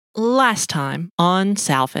Last time on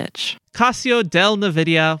Salvage. Cassio del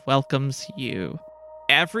Nvidia welcomes you.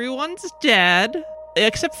 Everyone's dead,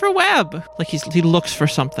 except for Webb. Like he looks for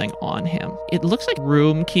something on him. It looks like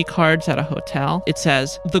room key cards at a hotel. It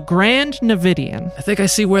says, the Grand Nvidian. I think I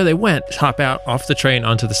see where they went. Hop out off the train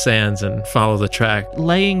onto the sands and follow the track.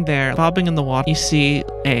 Laying there, bobbing in the water, you see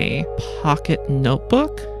a pocket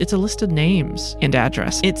notebook. It's a list of names and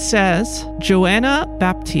address. It says, Joanna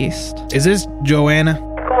Baptiste. Is this Joanna?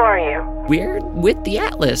 Who are you? We're with the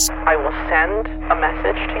Atlas. I will send a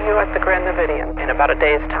message to you at the Grand Nvidian in about a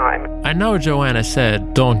day's time. I know Joanna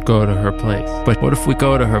said don't go to her place, but what if we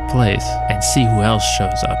go to her place and see who else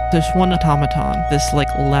shows up? There's one automaton, this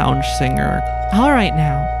lounge singer. All right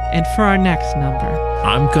now, and for our next number.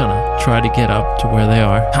 I'm gonna try to get up to where they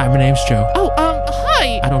are. Hi, my name's Joe. Oh,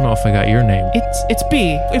 hi. I don't know if I got your name. It's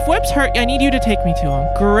B. If Webb's hurt, I need you to take me to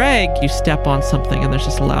him. Greg, you step on something and there's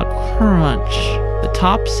just a loud crunch. The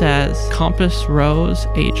top says, Compass Rose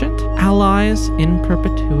Agent, allies in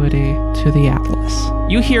perpetuity to the Atlas.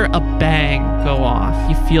 You hear a bang go off.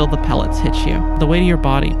 You feel the pellets hit you. The weight of your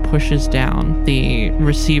body pushes down the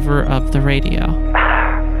receiver of the radio.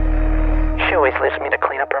 She always leaves me to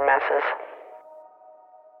clean up her messes.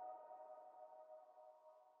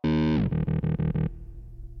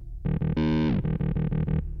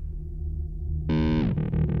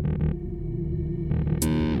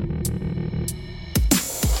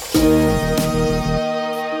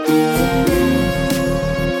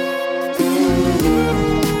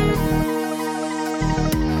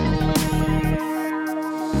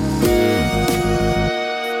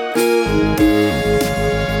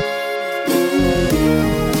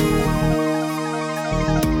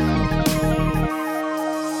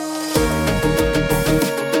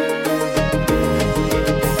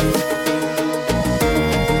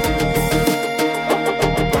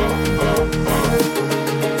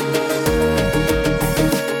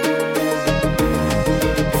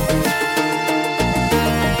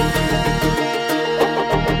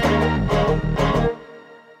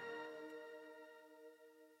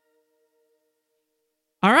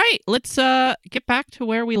 Let's get back to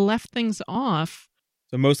where we left things off.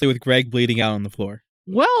 So mostly with Greg bleeding out on the floor.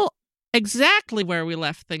 Well, exactly where we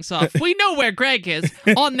left things off. We know where Greg is,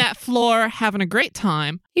 on that floor, having a great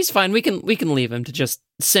time. He's fine. We can leave him to just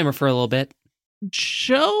simmer for a little bit.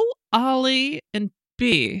 Joe, Ollie, and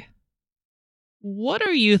B. What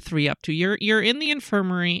are you three up to? You're in the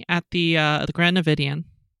infirmary at the Grand Nvidian.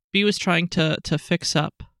 B was trying to fix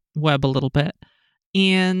up Webb a little bit,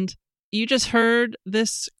 and you just heard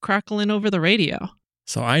this crackling over the radio.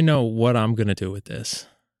 So I know what I'm going to do with this.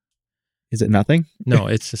 Is it nothing? No,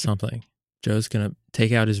 it's just something. Joe's going to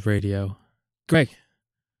take out his radio. Greg,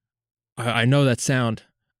 I know that sound.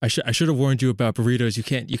 I should have warned you about burritos.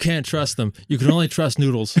 You can't trust them. You can only trust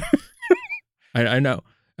noodles. I know.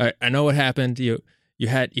 I know what happened. You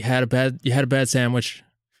had a bad sandwich.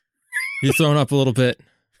 You're thrown up a little bit.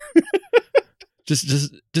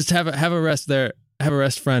 Just have a rest there. Have a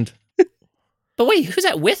rest, friend. But wait, who's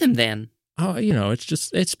that with him then? Oh,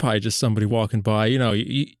 it's probably just somebody walking by.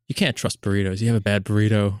 You can't trust burritos. You have a bad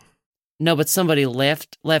burrito. No, but somebody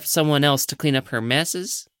left someone else to clean up her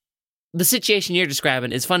messes. The situation you're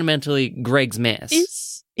describing is fundamentally Greg's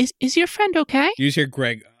mess. Is your friend okay? You just hear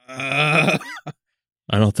Greg. I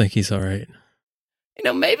don't think he's all right.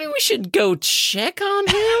 Maybe we should go check on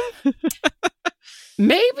him?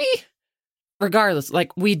 Maybe? Regardless,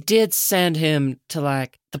 we did send him to,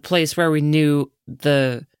 the place where we knew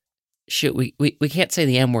the... Shoot, we can't say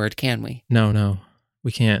the M word, can we? No,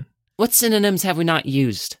 we can't. What synonyms have we not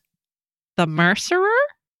used? The Mercerer?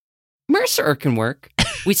 Mercerer can work.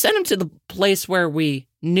 We sent him to the place where we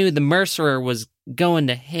knew the Mercerer was going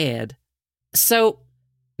to head. So,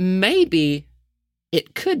 maybe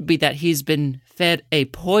it could be that he's been fed a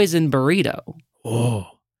poison burrito.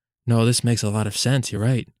 Oh, no, this makes a lot of sense. You're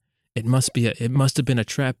right. It must have been a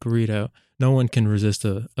trap burrito. No one can resist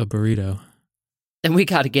a burrito. Then we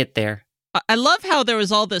got to get there. I love how there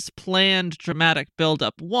was all this planned dramatic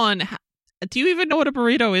buildup. One, do you even know what a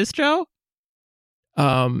burrito is, Joe?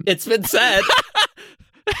 It's been said.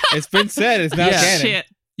 It's been said. It's not canon. Shit.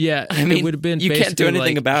 Yeah, it would have been. You can't do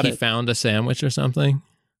anything about he it. Found a sandwich or something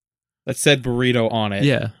that said burrito on it.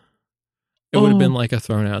 Yeah, it would have been like a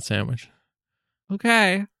thrown out sandwich.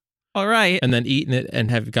 Okay. All right. And then eaten it and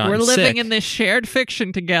have gotten sick. We're living in this shared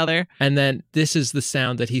fiction together. And then this is the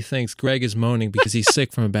sound that he thinks Greg is moaning because he's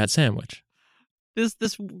sick from a bad sandwich.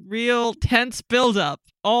 This real tense buildup,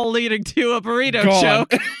 all leading to a burrito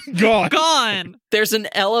joke. Gone. There's an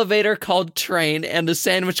elevator called train and a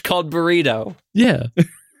sandwich called burrito. Yeah.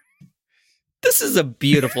 This is a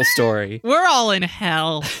beautiful story. We're all in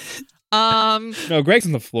hell. No, Greg's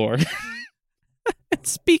on the floor.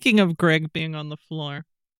 Speaking of Greg being on the floor,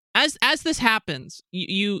 as this happens,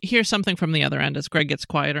 you hear something from the other end as Greg gets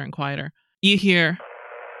quieter and quieter. You hear,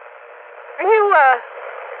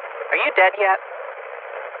 Are you dead yet?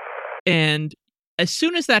 and as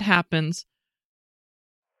soon as that happens,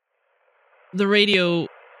 the radio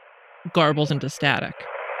garbles into static,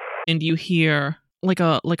 and you hear like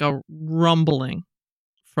a rumbling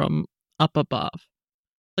from up above,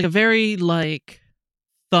 like a very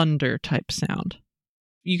thunder type sound.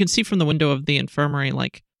 You can see from the window of the infirmary,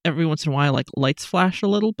 like every once in a while, like lights flash a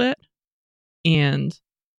little bit, and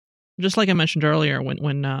just like I mentioned earlier,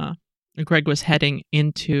 when Greg was heading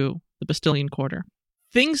into the Bastilian Quarter,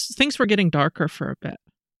 things were getting darker for a bit,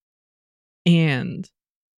 and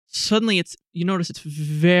suddenly you notice it's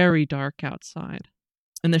very dark outside,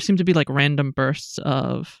 and there seem to be like random bursts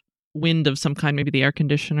of wind of some kind. Maybe the air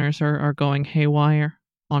conditioners are going haywire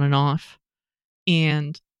on and off,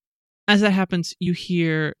 and as that happens, you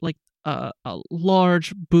hear like a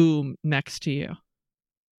large boom next to you.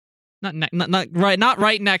 Not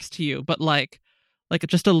right next to you, but like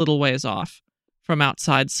just a little ways off from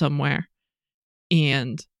outside somewhere,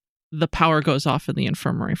 and the power goes off in the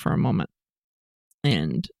infirmary for a moment,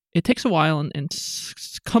 and it takes a while and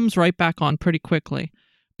comes right back on pretty quickly,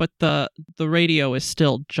 but the radio is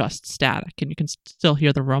still just static, and you can still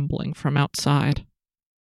hear the rumbling from outside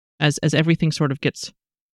as everything sort of gets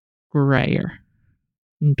grayer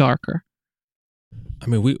and darker. I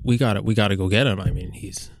mean, we got to go get him. I mean,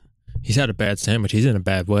 he's had a bad sandwich. He's in a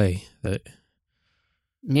bad way.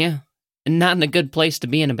 Yeah, and not in a good place to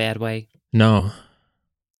be in a bad way. No.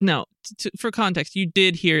 For context, you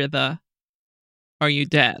did hear the "Are you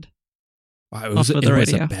dead?" It was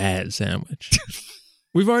a bad sandwich.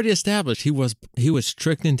 We've already established he was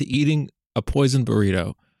tricked into eating a poisoned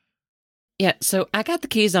burrito. Yeah, so I got the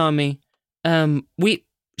keys on me. We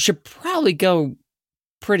should probably go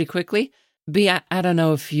pretty quickly. B, I don't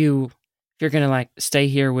know if you're gonna stay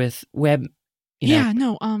here with Webb. Yeah,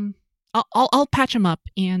 no. I'll patch him up,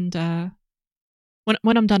 and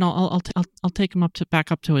when I'm done, I'll take him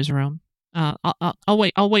back up to his room. I'll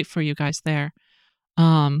wait for you guys there.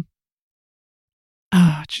 Oh,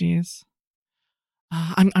 jeez.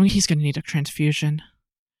 He's gonna need a transfusion.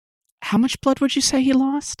 How much blood would you say he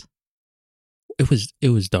lost? It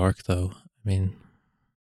was dark though. I mean,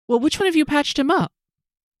 well, which one of you patched him up?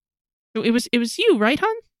 It was you, right,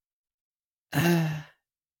 hon?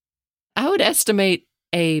 I would estimate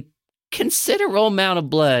a considerable amount of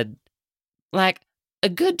blood, like a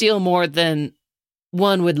good deal more than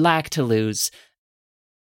one would like to lose.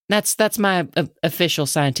 That's my official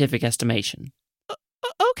scientific estimation.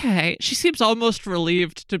 Okay. She seems almost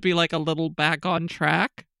relieved to be a little back on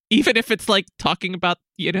track, even if it's talking about,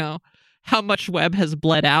 how much Webb has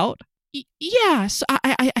bled out. Yes,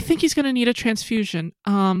 I think he's going to need a transfusion.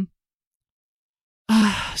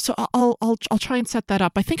 So I'll try and set that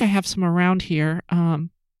up. I think I have some around here.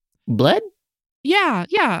 Blood? Yeah.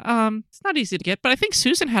 It's not easy to get, but I think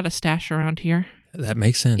Susan had a stash around here. That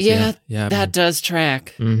makes sense. Yeah, that man. Does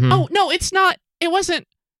track. Mm-hmm. Oh no, it's not. It wasn't.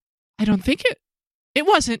 I don't think it. It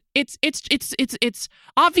wasn't. It's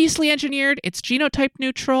obviously engineered. It's genotype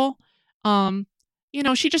neutral.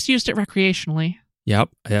 She just used it recreationally. Yep.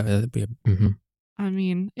 Yeah. Mm-hmm. I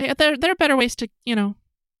mean, there are better ways to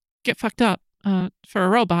get fucked up for a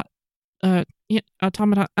robot,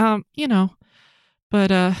 automata.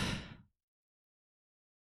 But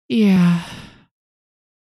yeah.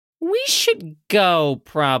 We should go,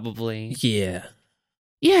 probably. Yeah.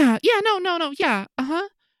 Yeah. No. Yeah.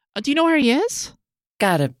 Do you know where he is?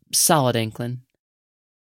 Got a solid inkling.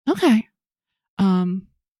 Okay.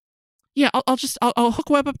 Yeah, I'll hook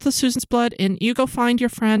Webb up to Susan's blood, and you go find your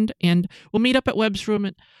friend, and we'll meet up at Webb's room.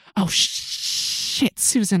 And oh shit,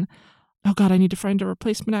 Susan! Oh god, I need to find a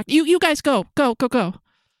replacement act. You guys go.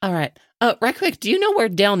 All right. Right quick, do you know where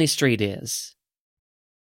Downey Street is?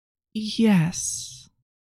 Yes.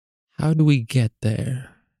 How do we get there?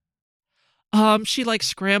 She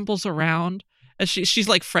scrambles around as she's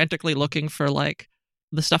frantically looking for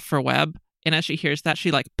the stuff for Webb, and as she hears that,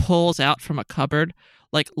 she pulls out from a cupboard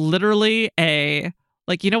literally a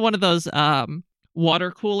one of those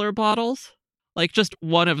water cooler bottles, just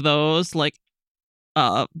one of those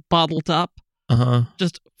bottled up,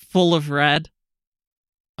 just full of red,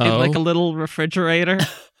 in a little refrigerator,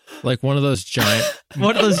 one of those giant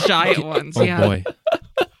ones. Oh yeah. Boy.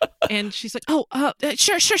 And she's like,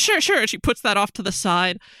 sure. And she puts that off to the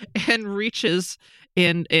side and reaches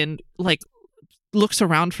and looks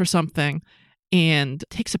around for something and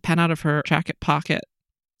takes a pen out of her jacket pocket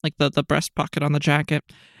like the breast pocket on the jacket,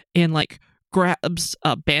 and like grabs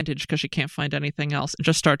a bandage because she can't find anything else, and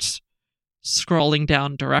just starts scrolling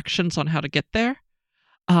down directions on how to get there.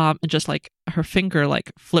 And just like her finger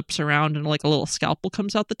like flips around and like a little scalpel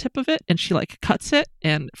comes out the tip of it, and she like cuts it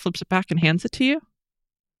and flips it back and hands it to you.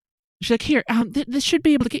 She's like, here, this should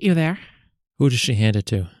be able to get you there. Who does she hand it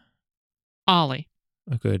to? Ollie.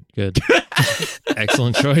 Oh, good.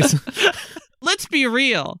 Excellent choice. Let's be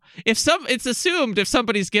real. It's assumed if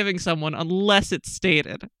somebody's giving someone, unless it's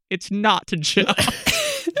stated, it's not to Joe.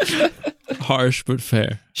 Harsh but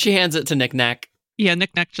fair. She hands it to Knick Knack. Yeah,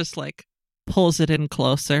 Knick Knack just like pulls it in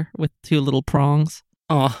closer with two little prongs.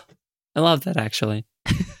 Oh, I love that actually.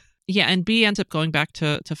 Yeah, and B ends up going back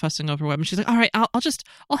to fussing over Webb, and she's like, "All right,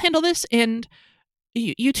 I'll handle this, and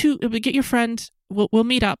you two get your friend. We'll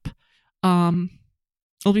meet up.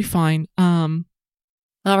 It'll be fine. All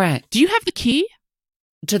right. Do you have the key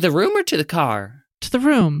To the room or to the car? to the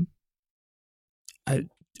room?"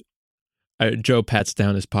 Joe pats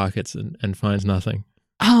down his pockets and finds nothing.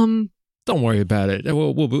 Don't worry about it.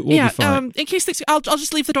 We'll be fine. In case things, I'll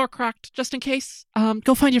just leave the door cracked just in case.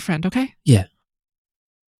 Go find your friend, okay? Yeah.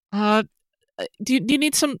 Do you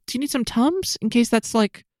need some Tums in case that's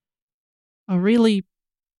like a really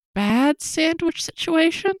bad sandwich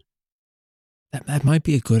situation? That might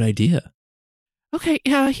be a good idea. Okay,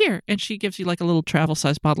 here. And she gives you like a little travel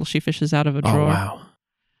size bottle she fishes out of a drawer. Oh, wow.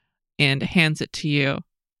 And hands it to you.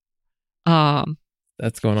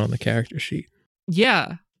 That's going on the character sheet.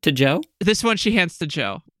 Yeah. To Joe? This one she hands to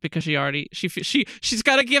Joe because she's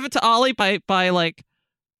got to give it to Ollie by like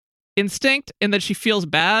instinct, and then she feels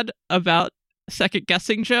bad about second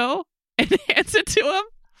guessing Joe and hands it to him.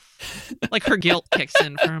 Like her guilt kicks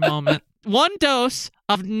in for a moment. 1 dose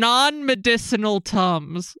of non-medicinal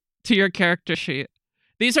Tums to your character sheet.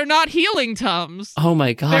 These are not healing Tums. Oh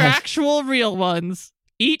my god. They're actual real ones.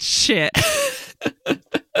 Eat shit.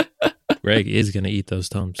 Greg is going to eat those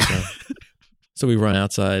Tums. So we run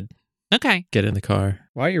outside. Okay. Get in the car.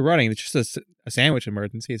 Why are you running? It's just a sandwich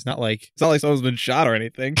emergency. It's not like someone's been shot or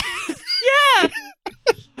anything. Yeah.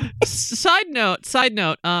 Side note.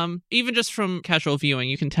 Even just from casual viewing,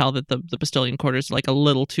 you can tell that the Bastilian quarters are like a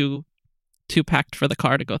little too packed for the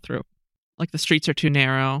car to go through. Like the streets are too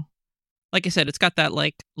narrow. Like I said, it's got that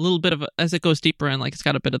like little bit of as it goes deeper in, like it's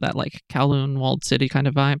got a bit of that like Kowloon walled city kind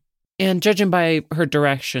of vibe. And judging by her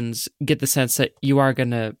directions, get the sense that we are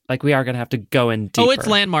gonna have to go in deeper. Oh, it's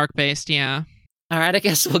landmark based, yeah. All right, I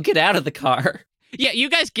guess we'll get out of the car. Yeah, you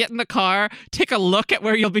guys get in the car, take a look at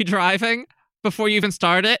where you'll be driving before you even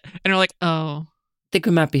start it, and are like, oh. Think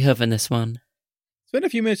we might be hoofing this one. Spend a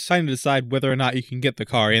few minutes trying to decide whether or not you can get the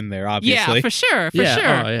car in there, obviously. Yeah, for sure.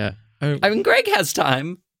 Oh, yeah. I mean, Greg has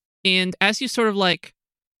time. And as you sort of like,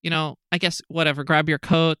 I guess whatever, grab your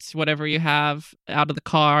coats, whatever you have out of the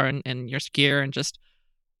car and your gear, and just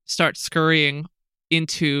start scurrying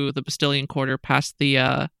into the Bastilian Quarter past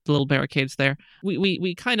the little barricades there.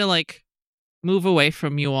 We kind of like move away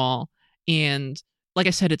from you all, and like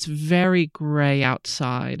I said, it's very gray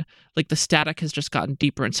outside. Like the static has just gotten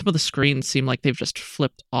deeper, and some of the screens seem like they've just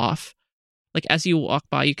flipped off. Like as you walk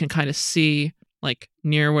by, you can kind of see, like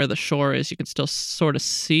near where the shore is, you can still sort of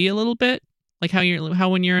see a little bit, like how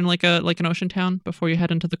when you're in like an ocean town before you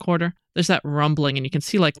head into the quarter. There's that rumbling, and you can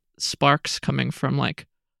see like sparks coming from like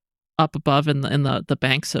up above in the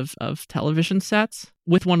banks of television sets.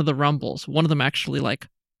 With one of the rumbles, one of them actually like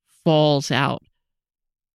falls out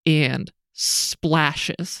and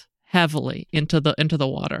splashes heavily into the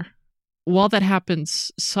water. While that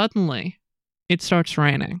happens, suddenly it starts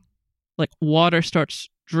raining. Like water starts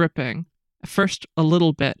dripping, first a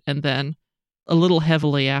little bit and then a little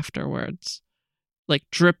heavily afterwards, like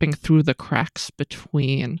dripping through the cracks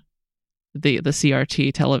between the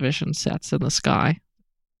CRT television sets in the sky.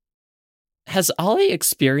 Has Ollie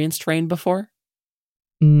experienced rain before?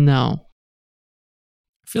 No.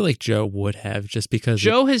 I feel like Joe would have, just because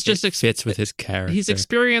Joe has just fits with his character. He's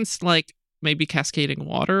experienced like maybe cascading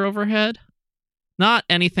water overhead. Not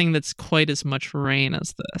anything that's quite as much rain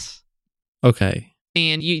as this. Okay.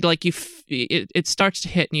 And it starts to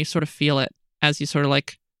hit, and you sort of feel it as you sort of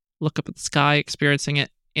like look up at the sky, experiencing it,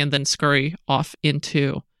 and then scurry off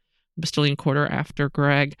into Bastilian Quarter after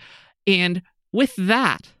Greg. And with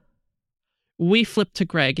that, we flip to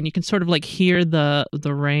Greg, and you can sort of like hear the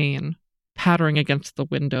rain pattering against the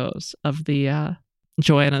windows of the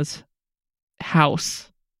Joanna's house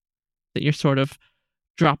that you're sort of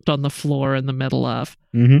dropped on the floor in the middle of.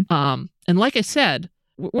 Mm-hmm. And like I said,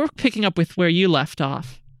 we're picking up with where you left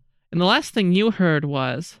off. And the last thing you heard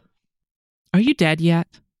was, "Are you dead yet?"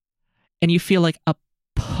 And you feel like a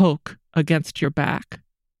poke against your back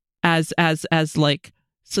as like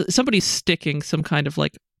So somebody's sticking some kind of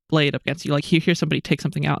like blade up against you. Like you hear somebody take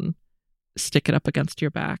something out and stick it up against your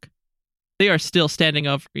back. They are still standing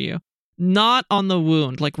over you. Not on the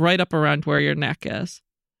wound, like right up around where your neck is.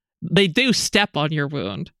 They do step on your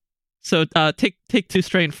wound. So take 2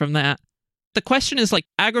 strain from that. The question is like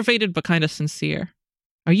aggravated but kind of sincere.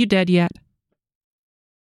 Are you dead yet?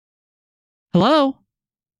 Hello?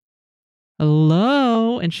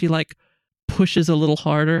 Hello? And she like pushes a little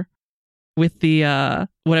harder with the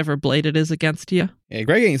whatever blade it is against you. Yeah,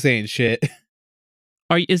 Greg ain't saying shit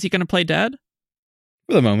Is he going to play dead?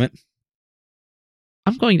 for the moment.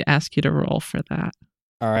 I'm going to ask you to roll for that.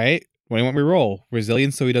 All right. What do you want me to roll?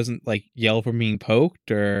 Resilience so he doesn't like yell from being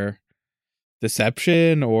poked, or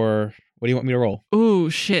deception, or what do you want me to roll? Ooh,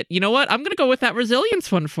 shit. You know what? I'm going to go with that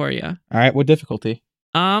resilience one for you. All right. What difficulty?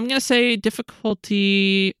 I'm going to say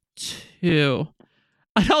difficulty 2.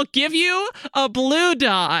 And I'll give you a blue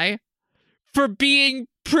die for being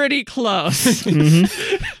pretty close.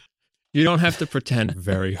 You don't have to pretend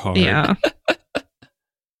very hard. Yeah.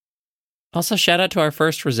 Also, shout out to our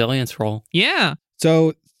first resilience roll. Yeah.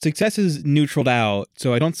 So success is neutraled out,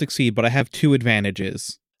 so I don't succeed, but I have 2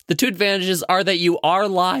 advantages. The 2 advantages are that you are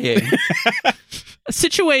lying.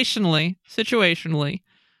 Situationally.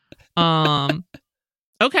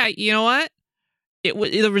 Okay, you know what?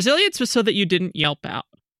 The resilience was so that you didn't yelp out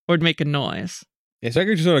or make a noise. Yeah, so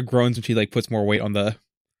Greg just sort of groans when she like puts more weight on the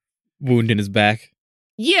wound in his back.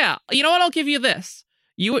 Yeah, you know what? I'll give you this.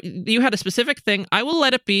 You had a specific thing. I will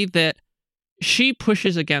let it be that she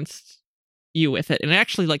pushes against you with it, and it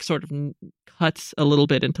actually like sort of cuts a little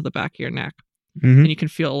bit into the back of your neck, and you can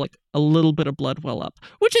feel like a little bit of blood well up,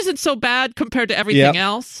 which isn't so bad compared to everything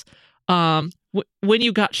else. When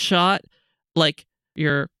you got shot, like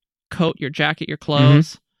your coat, your jacket, your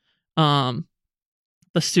clothes, the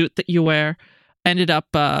suit that you wear ended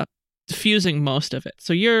up diffusing most of it.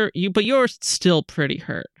 So but you're still pretty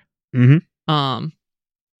hurt.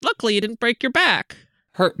 Luckily, you didn't break your back.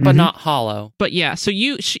 Hurt, but not hollow. But yeah, so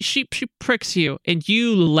she pricks you, and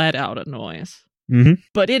you let out a noise.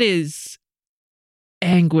 But it is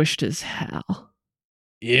anguished as hell.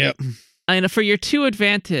 Yep. And for your 2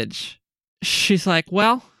 advantage, she's like,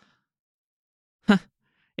 well,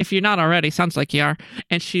 if you're not already, sounds like you are.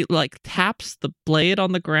 And she like taps the blade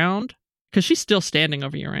on the ground, because she's still standing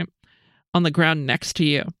over you, right? On the ground next to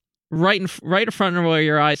you, right in front of where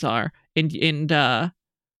your eyes are, and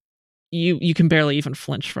you can barely even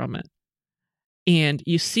flinch from it. And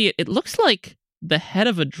you see it. It looks like the head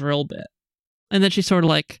of a drill bit. And then she sort of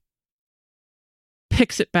like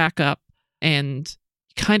picks it back up, and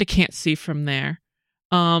you kind of can't see from there.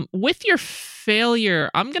 With your failure,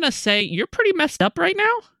 I'm going to say you're pretty messed up right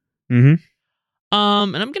now. And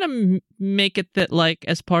I'm going to make it that like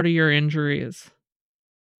as part of your injuries,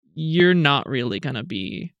 you're not really going to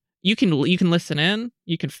be, you can listen in,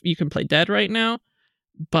 you can play dead right now,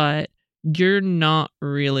 but you're not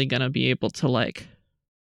really going to be able to like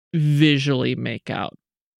visually make out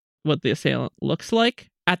what the assailant looks like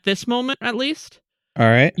at this moment, at least. All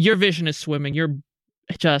right. Your vision is swimming. You're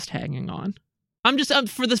just hanging on. I'm just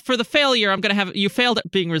for the failure. I'm gonna have you failed at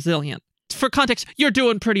being resilient. For context, you're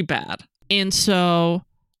doing pretty bad, and so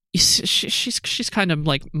she's kind of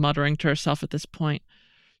like muttering to herself at this point.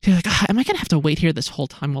 She's like, "Am I gonna have to wait here this whole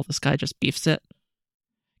time while this guy just beefs it?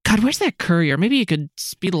 God, where's that courier? Maybe you could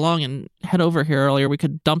speed along and head over here earlier. We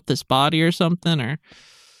could dump this body or something. Or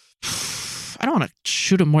I don't want to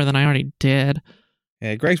shoot him more than I already did."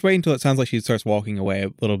 Yeah, Greg's waiting until it sounds like she starts walking away a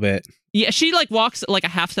little bit. Yeah, she like walks like a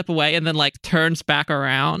half step away and then like turns back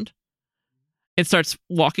around and starts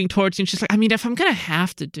walking towards you. And she's like, I mean, if I'm going to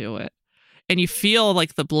have to do it. And you feel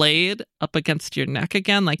like the blade up against your neck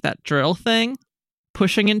again, like that drill thing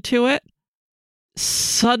pushing into it.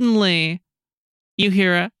 Suddenly you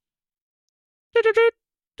hear a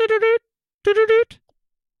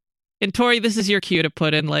and Tori, this is your cue to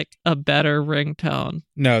put in like a better ringtone.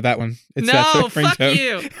 No, that one. It's no, that fuck ringtone.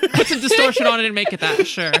 you. Put some distortion on it and make it that,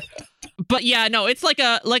 sure. But yeah, no, it's like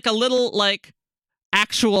a little like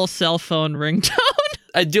actual cell phone ringtone.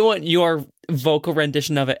 I do want your vocal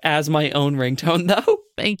rendition of it as my own ringtone, though.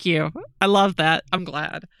 Thank you. I love that. I'm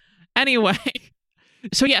glad. Anyway,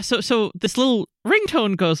 so yeah, so this little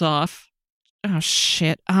ringtone goes off. Oh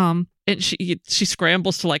shit. And she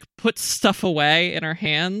scrambles to like put stuff away in her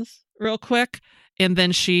hands real quick, and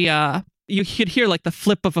then she you could hear like the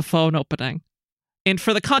flip of a phone opening. And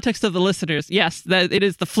for the context of the listeners, yes, that it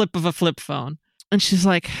is the flip of a flip phone. And she's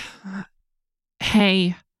like,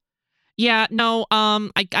 "Hey, yeah, no,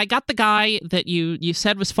 I got the guy that you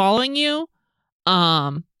said was following you.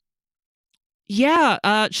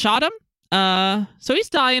 Yeah, shot him. So he's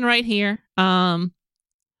dying right here.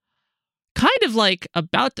 kind of like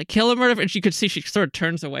about to kill him, and you could see she sort of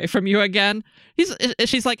turns away from you again.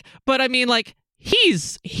 She's like, but I mean, like,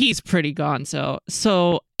 he's pretty gone. So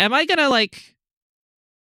am I gonna like?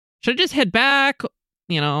 Should I just head back?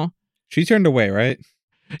 You know. She turned away, right?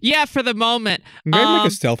 Yeah, for the moment. Can I make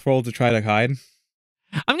a stealth roll to try to hide?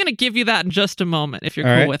 I'm gonna give you that in just a moment if you're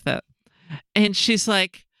All cool right. with it. And she's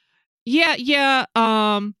like, yeah, it's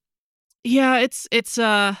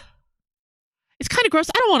kind of gross.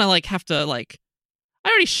 I don't want to like have to like. I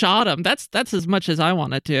already shot him. That's as much as I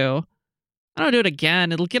want to do. I don't do it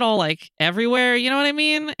again. It'll get all like everywhere. You know what I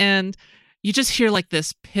mean? And you just hear like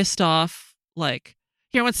this pissed off like.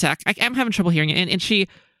 Here, one sec. I'm having trouble hearing it. And she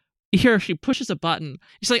pushes a button.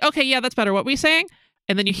 She's like, okay, yeah, that's better. What were you saying?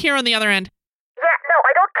 And then you hear on the other end, Yeah, no,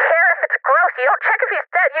 I don't care if it's gross. You don't check if he's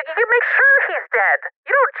dead. You make sure he's dead.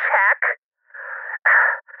 You don't check.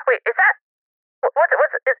 Wait, is that...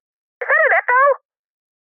 Is that an echo?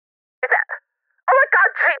 Is that... Oh my god,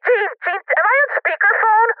 Gene, am I on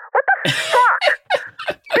speakerphone? What the fuck?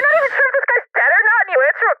 You're not even sure if this guy's dead or not, and you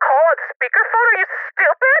answer a call on speakerphone? Are you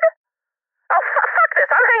stupid? Oh, fuck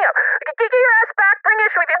this. I'm hanging up. Get your ass back. Bring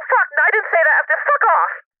issue with you. Fuck, no, I didn't say that. Fuck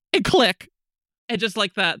off. and click. And just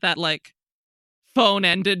like that like phone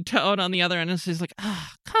ended tone on the other end. And she's like,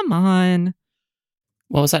 come on.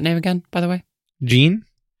 What was that name again, by the way? Jean?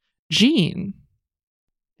 Jean.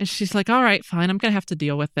 And she's like, all right, fine. I'm going to have to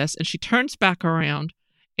deal with this. And she turns back around.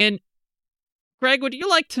 And Greg, would you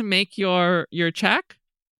like to make your check?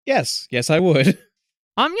 Yes, I would.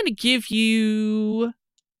 I'm going to give you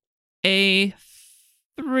a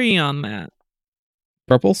 3 on that.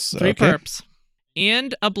 Purples? 3 Okay. perps.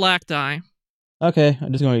 And a black die. Okay,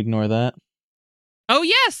 I'm just going to ignore that. Oh,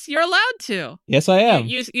 yes, you're allowed to. Yes, I am.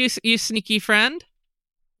 You sneaky friend.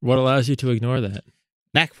 What allows you to ignore that?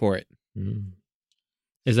 Knack for it.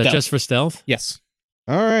 Is that Stealth. just for stealth? Yes.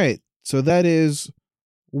 All right. So that is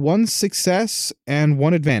 1 success and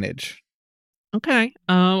 1 advantage. Okay.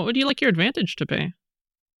 What would you like your advantage to be?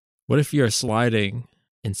 What if you're sliding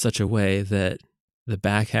in such a way that the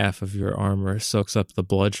back half of your armor soaks up the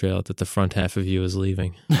blood trail that the front half of you is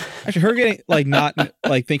leaving? Actually, her getting, like, not,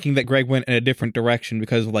 like, thinking that Greg went in a different direction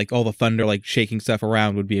because of, like, all the thunder, like, shaking stuff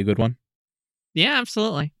around would be a good one. Yeah,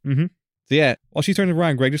 absolutely. So, yeah, while she turns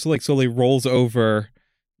around, Greg just, like, slowly rolls over,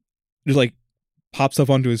 just, like, pops up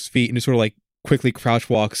onto his feet and just sort of, like, quickly crouch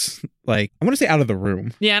walks, like, I want to say out of the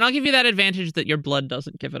room. Yeah, and I'll give you that advantage that your blood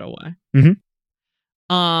doesn't give it away.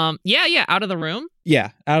 Yeah, out of the room.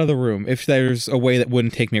 Yeah, out of the room. If there's a way that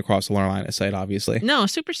wouldn't take me across the line of sight, obviously. No,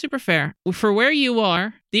 super fair. For where you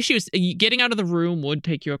are, the issue is getting out of the room would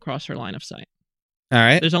take you across her line of sight. All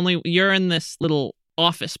right. You're in this little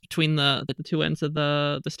office between the two ends of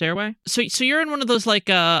the stairway. So you're in one of those like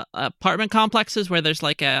apartment complexes where there's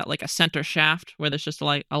like a center shaft where there's just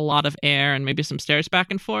like a lot of air and maybe some stairs back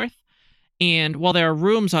and forth. And while there are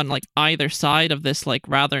rooms on like either side of this like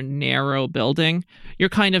rather narrow building, you're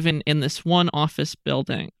kind of in this one office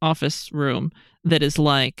room that is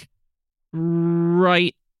like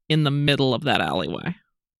right in the middle of that alleyway.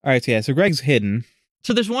 All right, so yeah, so Greg's hidden.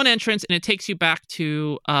 So there's one entrance and it takes you back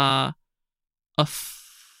to a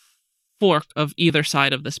fork of either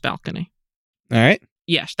side of this balcony. All right.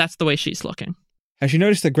 Yes, that's the way she's looking. Has she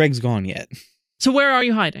noticed that Greg's gone yet? So where are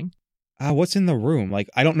you hiding? What's in the room?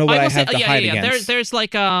 Like, I don't know what I have to hide against. There's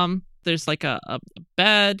like a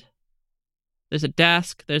bed. There's a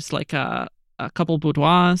desk. There's like a couple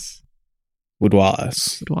boudoirs.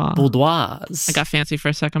 Boudoirs. Boudoirs. I got fancy for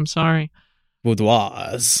a sec. I'm sorry.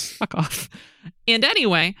 Boudoirs. Fuck off. And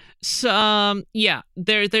anyway, so yeah,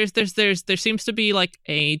 there seems to be like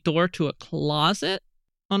a door to a closet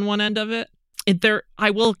on one end of it.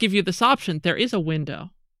 I will give you this option. There is a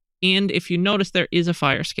window. And if you notice, there is a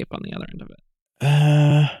fire escape on the other end of it.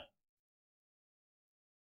 I'm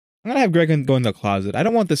going to have Greg go in the closet. I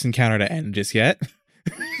don't want this encounter to end just yet.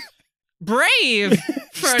 Brave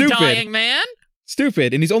for a Stupid. dying man.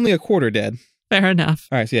 Stupid. And he's only a quarter dead. Fair enough.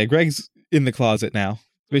 All right, so yeah, Greg's in the closet now.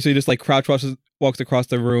 Basically just like crouch walks across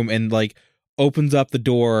the room and like opens up the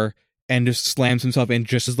door and just slams himself in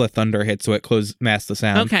just as the thunder hits so it masks the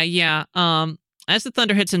sound. Okay, yeah. As the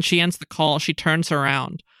thunder hits and she ends the call, she turns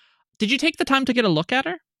around. Did you take the time to get a look at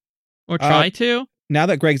her? Or try to? Now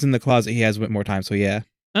that Greg's in the closet, he has a bit more time, so yeah.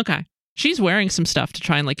 Okay. She's wearing some stuff to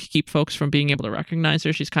try and like keep folks from being able to recognize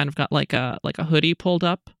her. She's kind of got like a hoodie pulled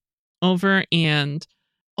up over, and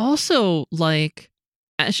also like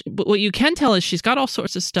what you can tell is she's got all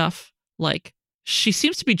sorts of stuff. Like she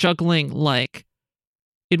seems to be juggling like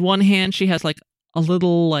in one hand she has like a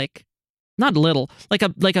little like not little like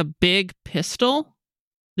a big pistol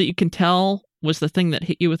that you can tell was the thing that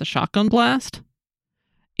hit you with a shotgun blast.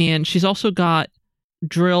 And she's also got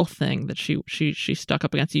drill thing that she stuck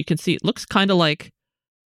up against. You can see it looks kind of like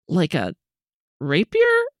a rapier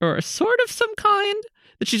or a sword of some kind.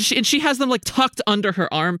 That she has them like tucked under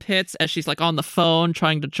her armpits as she's like on the phone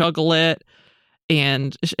trying to juggle it.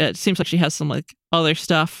 And it seems like she has some like other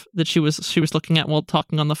stuff that she was looking at while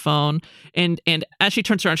talking on the phone. And as she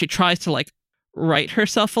turns around, she tries to like right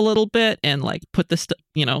herself a little bit and like put this,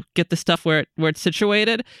 get the stuff where it's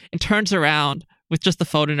situated, and turns around with just the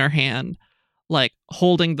phone in her hand, like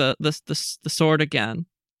holding the sword again.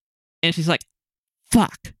 And she's like,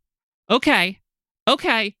 "Fuck. Okay.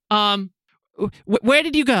 Where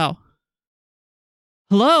did you go?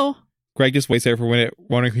 Hello?" Greg just waits there for a minute,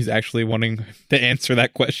 wondering if he's actually wanting to answer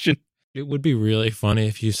that question. It would be really funny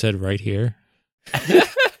if you said right here.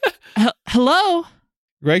 Hello?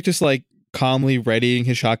 Greg just like calmly readying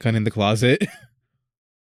his shotgun in the closet.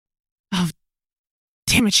 Oh,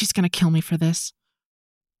 damn it, she's gonna kill me for this.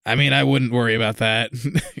 I mean, I wouldn't worry about that.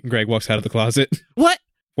 Greg walks out of the closet, What?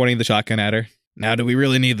 pointing the shotgun at her. Now, do we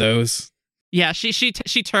really need those? Yeah, she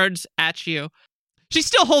turns at you. She's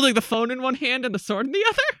still holding the phone in one hand and the sword in the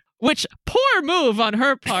other. Which, poor move on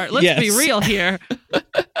her part. Let's be Yes. real here.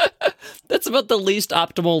 That's about the least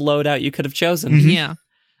optimal loadout you could have chosen. Mhm. Yeah.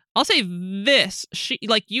 I'll say this.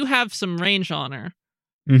 You have some range on her.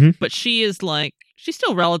 Mhm. But she's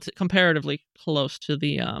still comparatively close to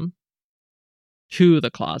the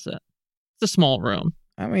closet. It's a small room.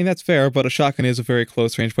 I mean, that's fair, but a shotgun is a very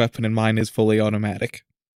close-range weapon, and mine is fully automatic.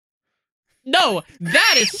 No,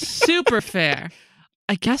 that is super fair.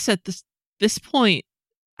 I guess at this point,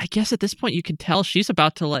 you can tell she's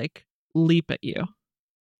about to like leap at you.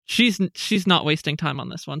 She's not wasting time on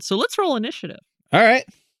this one. So let's roll initiative. All right.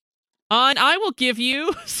 And I will give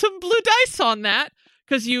you some blue dice on that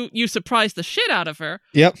because you surprised the shit out of her.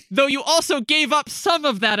 Yep. Though you also gave up some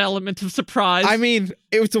of that element of surprise. I mean,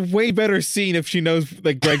 it was a way better scene if she knows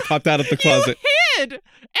that Greg popped out of the closet. You hid, and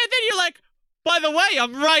then you're like, "By the way,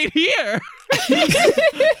 I'm right here."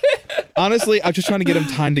 Honestly, I'm just trying to get him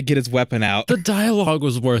time to get his weapon out. The dialogue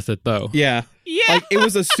was worth it, though. Yeah. Yeah, Like, it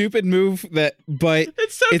was a stupid move, but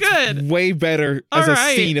it's so it's good. way better as All a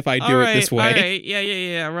right. scene if I do All it this right. way. All right.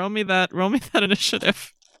 Yeah. Roll me that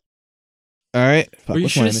initiative. All right. Or you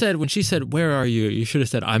should have said, when she said, "Where are you?" you should have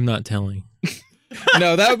said, "I'm not telling."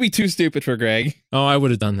 No, that would be too stupid for Greg. Oh, I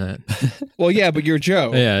would have done that. Well, yeah, but you're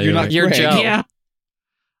Joe. Yeah, you're you're not right. You're Greg. Joe. Yeah.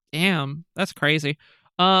 Damn, that's crazy.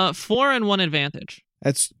 4 and 1 advantage.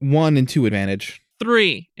 That's 1 and 2 advantage.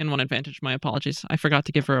 3 and 1 advantage. My apologies. I forgot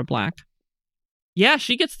to give her a black. Yeah,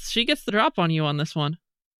 she gets the drop on you on this one.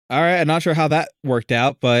 All right, I'm not sure how that worked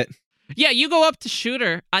out, but Yeah, you go up to shoot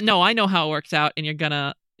her. No, I know how it works out, and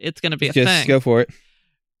it's gonna be a just thing. go for it.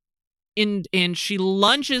 And she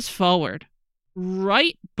lunges forward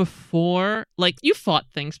right before, like, you fought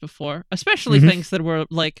things before, especially Mhm. things that were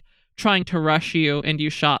like trying to rush you, and you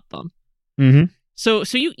shot them. Mm-hmm. So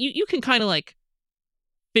you can kind of like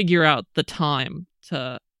figure out the time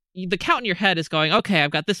to. The count in your head is going, okay,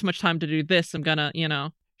 I've got this much time to do this. I'm gonna,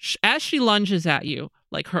 as she lunges at you,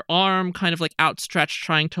 like her arm kind of like outstretched,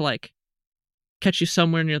 trying to like catch you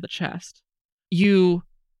somewhere near the chest. You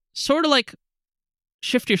sort of like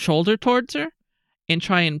shift your shoulder towards her and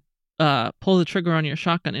try and pull the trigger on your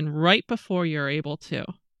shotgun. And right before you're able to,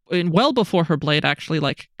 and well before her blade actually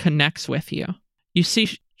like connects with you, you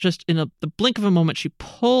see just in the blink of a moment, she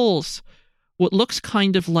pulls what looks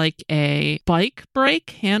kind of like a bike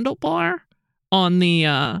brake handlebar on the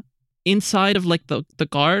inside of like the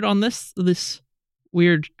guard on this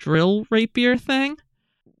weird drill rapier thing.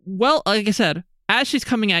 Well, like I said, as she's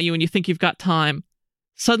coming at you and you think you've got time,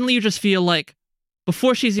 suddenly you just feel like,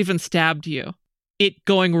 before she's even stabbed you, it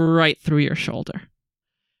going right through your shoulder.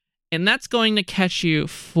 And that's going to catch you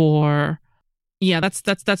for, yeah, that's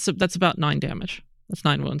about 9 damage. That's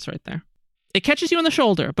 9 wounds right there. It catches you in the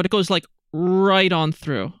shoulder, but it goes like right on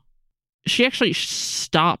through. She actually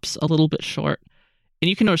stops a little bit short, and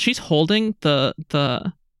you can notice she's holding the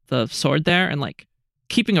sword there and like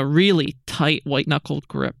keeping a really tight white knuckled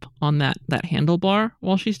grip on that handlebar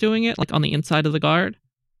while she's doing it, like on the inside of the guard.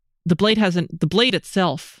 The blade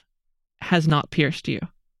itself has not pierced you,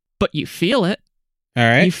 but you feel it. All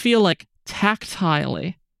right. You feel like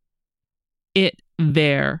tactilely it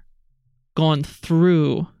there gone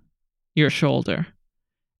through your shoulder.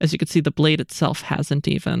 As you can see, the blade itself hasn't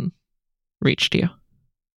even reached you.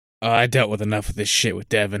 Oh, I dealt with enough of this shit with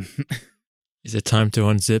Devin. Is it time to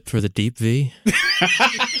unzip for the deep V?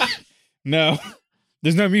 No,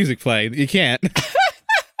 there's no music playing. You can't.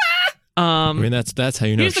 I mean, that's how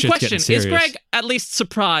you know Here's the shit's question. getting serious. Is Greg at least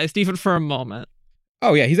surprised, even for a moment?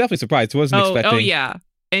 Oh yeah, he's definitely surprised. He wasn't expecting. Oh yeah.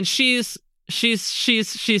 And she's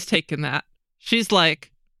she's taking that. She's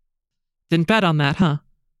like, didn't bet on that, huh?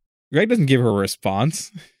 Greg doesn't give her a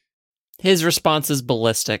response. His response is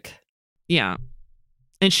ballistic. Yeah.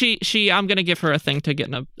 And I'm gonna give her a thing to get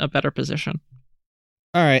in a better position.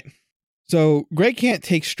 All right. So Greg can't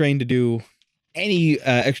take strain to do any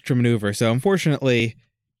extra maneuver. So unfortunately,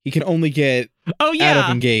 he can only get Oh yeah. out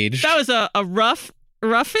of engaged. That was a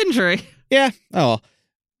rough injury. Yeah. Oh, well.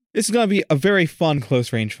 This is going to be a very fun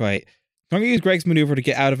close range fight. I'm going to use Greg's maneuver to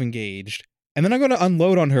get out of engaged, and then I'm going to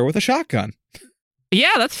unload on her with a shotgun.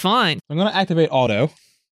 Yeah, that's fine. I'm going to activate auto,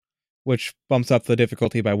 which bumps up the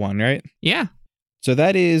difficulty by 1, right? Yeah. So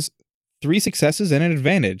that is 3 successes and an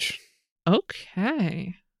advantage.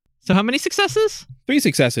 Okay. So how many successes? 3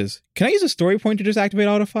 successes. Can I use a story point to just activate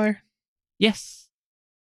auto fire? Yes.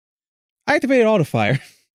 I activated auto fire.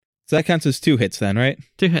 So that counts as 2 hits then, right?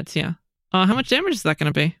 2 hits, yeah. How much damage is that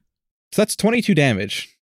going to be? So that's 22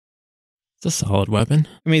 damage. It's a solid weapon.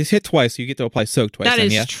 I mean, it's hit twice, so you get to apply soak twice. That then,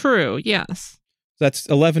 is yeah? true, yes. So that's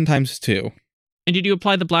 11 times 2. And did you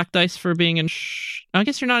apply the black dice for being in I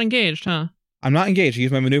guess you're not engaged, huh? I'm not engaged. I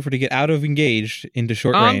use my maneuver to get out of engaged into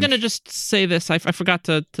short range. I'm going to just say this. I forgot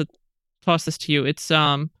to toss this to you. It's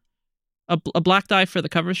a black die for the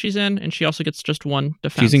cover she's in, and she also gets just 1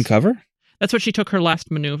 defense. She's in cover? That's what she took her last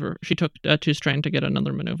maneuver. She took 2 strain to get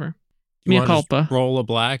another maneuver. You Mea wanna just culpa. roll a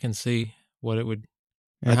black and see what it would.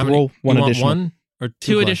 I have how to many- roll 1 you want additional. 1 or 2,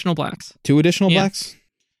 2 black? additional blacks. 2 additional Yeah. blacks?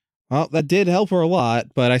 Well, that did help her a lot,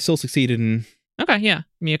 but I still succeeded in Okay, yeah.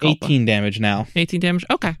 Mea culpa. 18 damage now. 18 damage.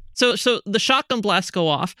 Okay. So the shotgun blasts go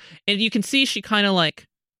off, and you can see she kind of like,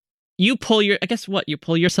 you pull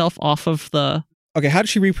yourself off of the, Okay, how did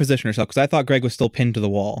she reposition herself? Because I thought Greg was still pinned to the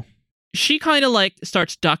wall. she kind of like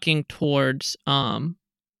starts ducking towards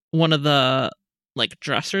one of the like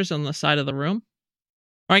dressers on the side of the room.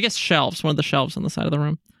 Or I guess shelves, one of the shelves on the side of the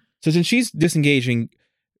room. So since she's disengaging,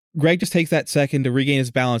 Greg just takes that second to regain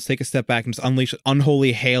his balance, take a step back, and just unleash an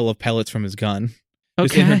unholy hail of pellets from his gun.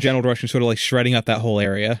 Just in her Okay. general direction, sort of like shredding up that whole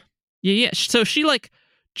area. Yeah. So she like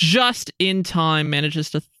just in time manages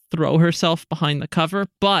to throw herself behind the cover,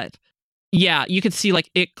 but yeah, you can see like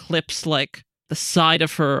it clips like the side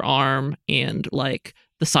of her arm and like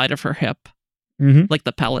the side of her hip, Mm-hmm. like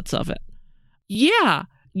the pellets of it. Yeah,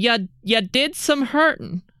 you did some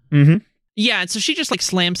hurting. Mm-hmm. Yeah, and so she just like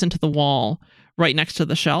slams into the wall right next to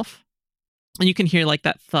the shelf, and you can hear like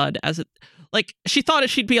that thud as it, like she thought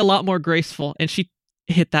she'd be a lot more graceful, and she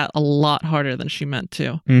hit that a lot harder than she meant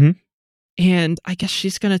to. Mm-hmm. And I guess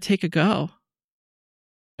she's gonna take a go.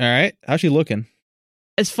 All right. How's she looking?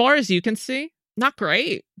 As far as you can see, not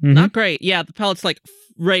great. Mhm. Not great. Yeah, the pellets like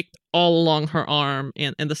raked all along her arm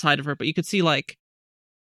and the side of her, but you could see like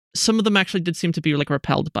some of them actually did seem to be like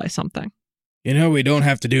repelled by something. You know we don't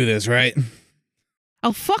have to do this, right?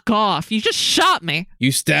 Oh, fuck off. You just shot me.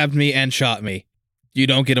 You stabbed me and shot me. You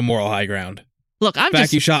don't get a moral high ground. Look, In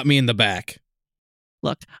fact, you shot me in the back.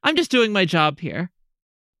 I'm just doing my job here.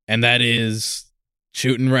 And that is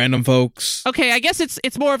shooting random folks. Okay, I guess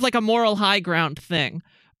it's more of like a moral high ground thing.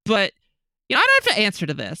 But you know, I don't have to answer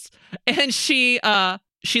to this. And she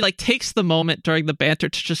like takes the moment during the banter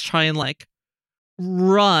to just try and like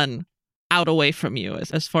run out away from you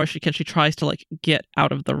as far as she can. She tries to like get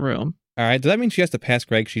out of the room. All right. Does that mean she has to pass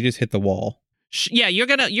Greg? She just hit the wall. Yeah, you're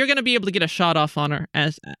gonna be able to get a shot off on her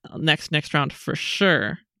as next round for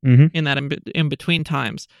sure. Mm-hmm. In that in between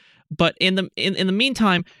times, but in the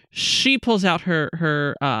meantime, she pulls out her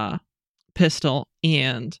pistol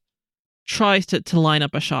and tries to line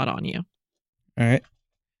up a shot on you. All right.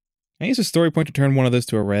 Can I use a story point to turn one of those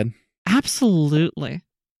to a red? Absolutely,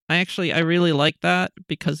 I really like that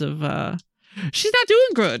because of she's not doing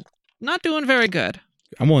good, not doing very good.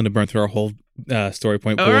 I'm willing to burn through our whole story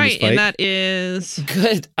point pool All in right, this fight. and that is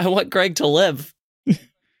Good. I want Greg to live.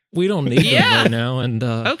 We don't need Yeah. them right now. And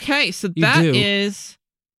okay. So You that do. is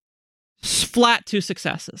flat 2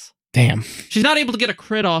 successes. Damn. She's not able to get a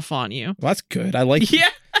crit off on you. Well, that's good. I like Yeah.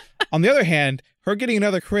 On the other hand, her getting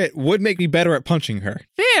another crit would make me better at punching her.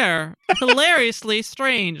 Fair. Hilariously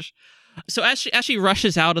strange. So as she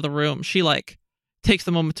rushes out of the room, she like takes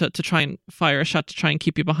the moment to try and fire a shot to try and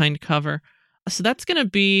keep you behind cover. So that's gonna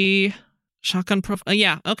be shotgun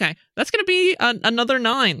yeah, okay. That's gonna be another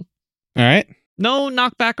 9. All right. No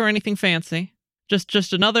knockback or anything fancy.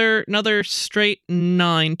 Just another straight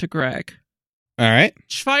 9 to Greg. All right.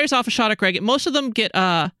 She fires off a shot at Greg. Most of them get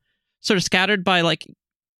sort of scattered by like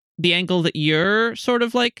the angle that you're sort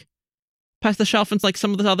of like past the shelf and like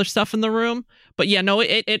some of the other stuff in the room. But yeah, no,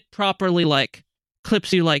 it properly like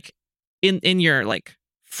clips you like in your like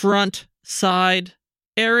front side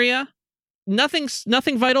area. Nothing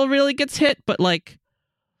vital really gets hit, but like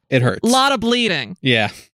It hurts. A lot of bleeding. Yeah.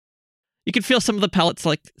 You can feel some of the pellets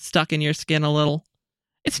like stuck in your skin a little.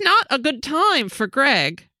 It's not a good time for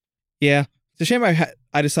Greg. Yeah. It's a shame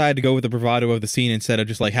I decided to go with the bravado of the scene instead of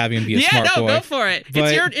just like having him be a smart boy. Go for it.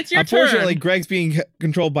 But It's your unfortunately, turn. Greg's being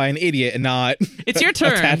controlled by an idiot and not It's your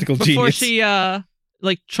turn. a tactical before genius.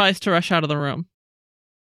 she tries to rush out of the room.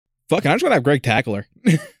 Fuck, I'm just gonna have Greg tackle her.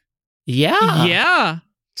 Yeah. Yeah.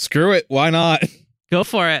 Screw it. Why not? Go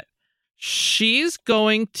for it. She's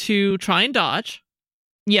going to try and dodge.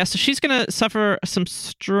 Yeah, so she's going to suffer some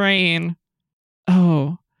strain.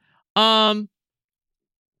 Oh.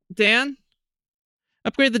 Dan,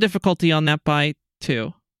 upgrade the difficulty on that by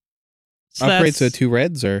 2. So Upgrade to that's- 2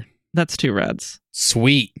 reds or That's 2 reds.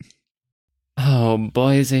 sweet. Oh,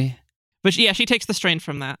 Boise. But yeah, she takes the strain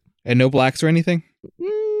from that. And no blacks or anything?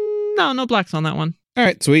 No blacks on that one. All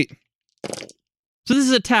right, sweet. So this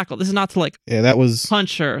is a tackle. This is not to like Yeah, that was.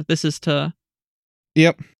 punch her. This is to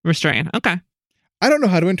Yep. restrain. Okay. I don't know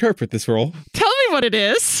how to interpret this roll. Tell me what it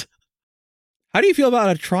is. How do you feel about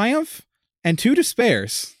a triumph and 2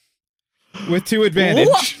 despairs with 2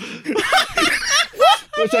 advantage?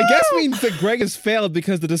 Which I guess means that Greg has failed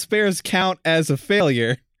because the despairs count as a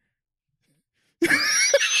failure.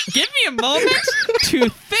 Give me a moment to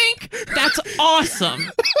think. That's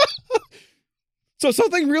awesome. So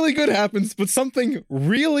something really good happens, but something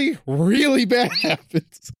really, really bad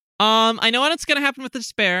happens. I know what's gonna happen with the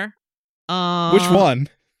despair. Which one?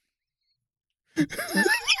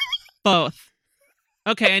 Both.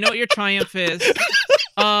 Okay, I know what your triumph is.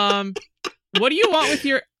 What do you want with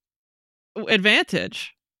your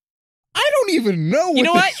advantage? I don't even know You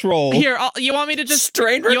know what? this roll. Here, you want me to just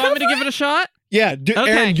Strain you want me to give it a shot? Yeah, Okay.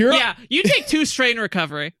 Aaron, you're Yeah, you take 2 strain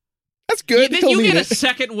recovery. that's good. Then He'll you need get a it.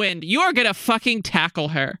 second wind. You are gonna fucking tackle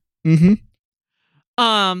her. Mm-hmm.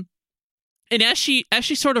 And as she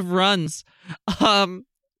sort of runs,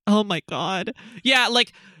 oh my god, yeah,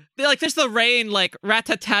 like there's the rain like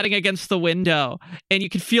rat-tat-tatting against the window, and you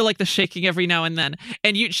can feel like the shaking every now and then.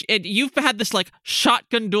 And you've had this like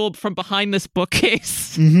shotgun duel from behind this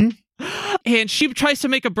bookcase, Mm-hmm. and she tries to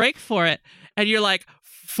make a break for it, and you're like,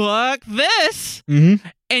 "Fuck this!" Mm-hmm.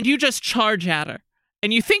 And you just charge at her,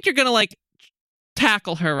 and you think you're gonna like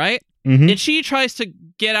tackle her, right? Mm-hmm. And she tries to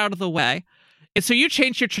get out of the way. And so you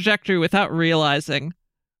change your trajectory without realizing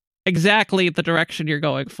exactly the direction you're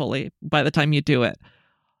going fully by the time you do it.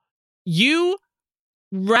 You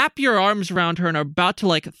wrap your arms around her and are about to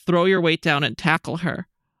like throw your weight down and tackle her.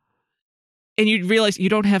 And you realize you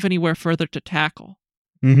don't have anywhere further to tackle.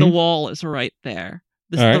 Mm-hmm. The wall is right there.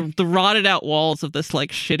 This, All right. the rotted out walls of this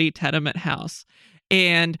like shitty tenement house.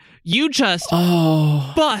 And you just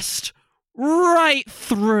Oh. bust right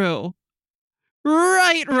through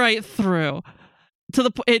to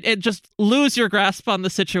the it just lose your grasp on the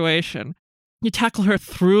situation. You tackle her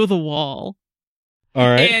through the wall, All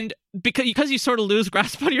right. and because you sort of lose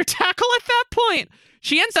grasp on your tackle at that point,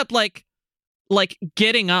 she ends up like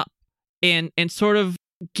getting up and sort of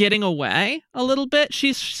getting away a little bit.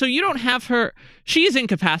 So you don't have her. She's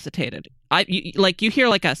incapacitated. You hear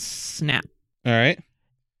like a snap All right.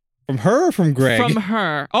 From her or from Greg? from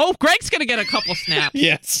her. Oh, Greg's gonna get a couple snaps.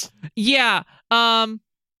 Yes. Yeah.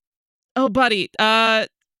 Oh, buddy.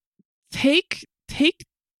 Take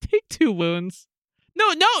 2 wounds.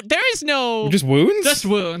 No. There is no. Just wounds? Just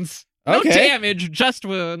wounds. No Okay. damage. Just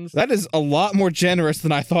wounds. That is a lot more generous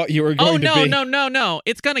than I thought you were going Oh to be. no.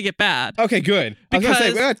 It's gonna get bad. Okay, good. I was going to say,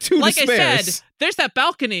 we Because, got 2 like despairs. I said, there's that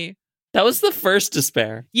balcony. That was the first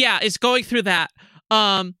despair. Yeah, it's going through that.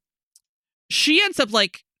 She ends up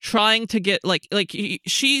like trying to get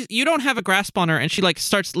you don't have a grasp on her, and she like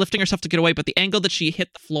starts lifting herself to get away, but the angle that she hit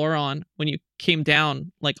the floor on when you came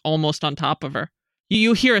down like almost on top of her,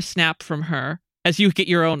 you hear a snap from her as you get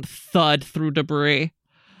your own thud through debris.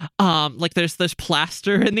 Like there's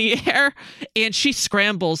plaster in the air, and she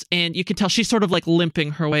scrambles, and you can tell she's sort of like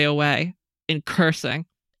limping her way away and cursing.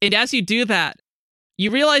 And as you do that, you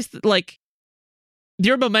realize that like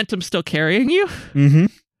your momentum's still carrying you. Mm-hmm.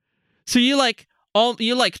 So you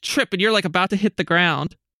trip, and you're like about to hit the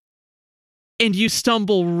ground, and you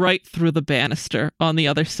stumble right through the banister on the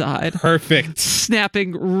other side, Perfect.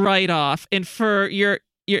 snapping right off. And for your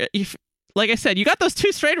like I said, you got those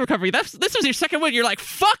 2 strain recovery. This was your second win. You're like,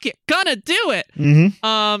 fuck it, gonna do it.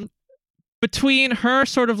 Mm-hmm. Between her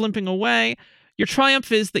sort of limping away, your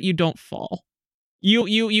triumph is that you don't fall.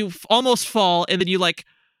 You almost fall, and then you like,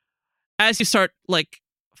 as you start like,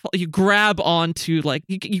 you grab onto like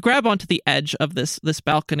you grab onto the edge of this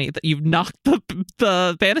balcony that you've knocked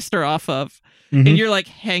the banister off of, Mhm. and you're like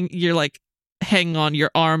hang on. Your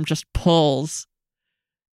arm just pulls,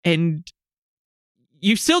 and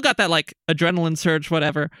you still got that like adrenaline surge,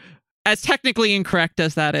 whatever, as technically incorrect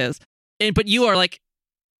as that is. But you are like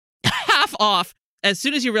half off. As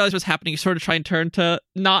soon as you realize what's happening, you sort of try and turn to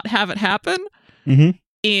not have it happen. Mhm.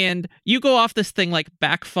 And you go off this thing like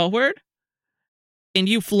back forward, and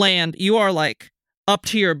you land. You are like up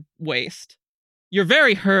to your waist. You're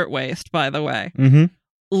very hurt waist, by the way. Mhm.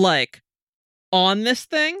 Like on this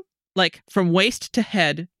thing, like from waist to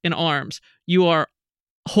head and arms, you are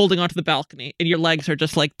holding onto the balcony, and your legs are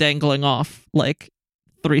just like dangling off like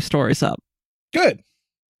 3 stories up. Good.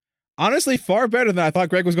 Honestly, far better than I thought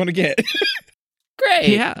Greg was going to get. Great.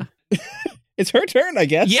 Yeah. It's her turn, I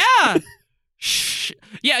guess. Yeah.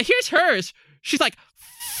 Yeah, here's hers. She's like,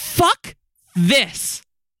 fuck this.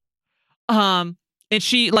 And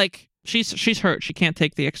she like she's hurt. She can't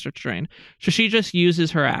take the extra strain. So she just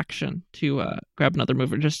uses her action to grab another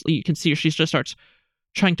mover. Just you can see her, she just starts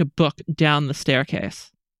trying to book down the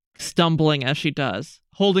staircase, stumbling as she does,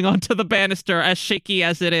 holding onto the banister as shaky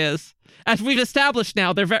as it is. As we've established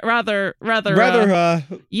now, they're rather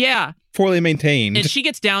yeah. Poorly maintained. And she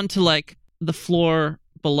gets down to like the floor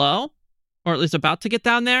below, or at least about to get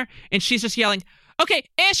down there, and she's just yelling, "Okay,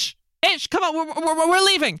 Ish, come on, we're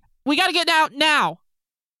leaving. We got to get out now."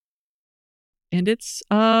 And it's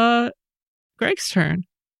Greg's turn.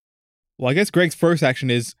 Well, I guess Greg's first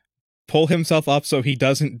action is pull himself up so he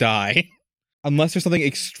doesn't die. Unless there's something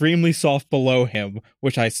extremely soft below him,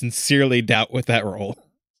 which I sincerely doubt with that roll.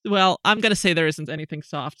 Well, I'm going to say there isn't anything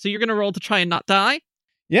soft. So you're going to roll to try and not die?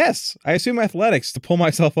 Yes, I assume athletics to pull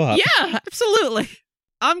myself up. Yeah, absolutely.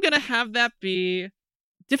 I'm going to have that be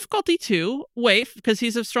difficulty 2, Waif, because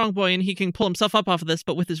he's a strong boy and he can pull himself up off of this,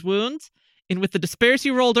 but with his wounds and with the despairs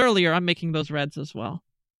you rolled earlier, I'm making those reds as well.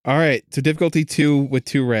 All right, so difficulty 2 with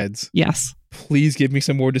 2 reds. Yes. Please give me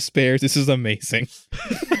some more despairs. This is amazing.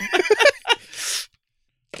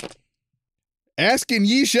 Ask and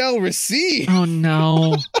ye shall receive. Oh,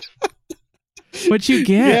 no. What'd you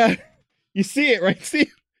get? Yeah, you see it, right? See,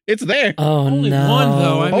 it's there. Oh, Only no. one,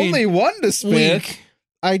 though. I mean, Only 1 despair. weak.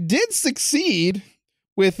 I did succeed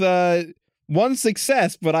with 1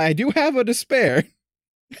 success, but I do have a despair.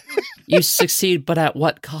 You succeed, but at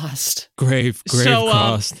what cost? Grave So,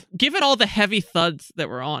 cost. Given all the heavy thuds that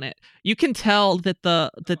were on it, you can tell that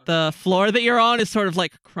the floor that you're on is sort of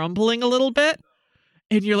like crumbling a little bit.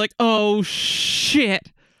 And you're like, oh,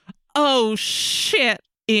 shit. Oh, shit.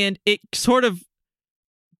 And it sort of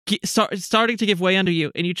starting to give way under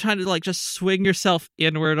you. And you try to like just swing yourself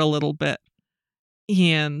inward a little bit.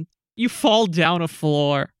 And you fall down a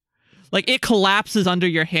floor. Like it collapses under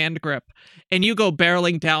your hand grip. And you go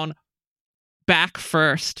barreling down back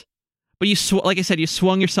first. But you, like I said, you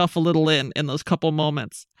swung yourself a little in those couple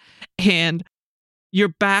moments. And your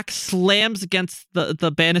back slams against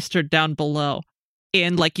the banister down below.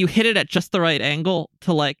 And like you hit it at just the right angle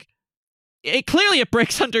to like it clearly it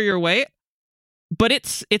breaks under your weight, but it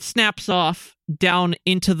snaps off down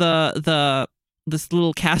into this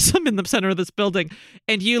little chasm in the center of this building,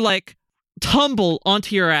 and you like tumble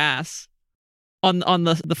onto your ass on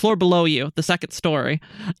the floor below you, the second story,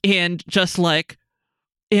 and just like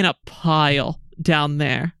in a pile down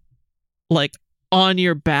there, like on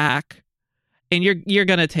your back. And you're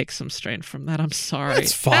gonna take some strain from that. I'm sorry.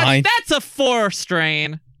 That's fine. That's a 4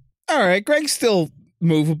 strain. All right, Greg's still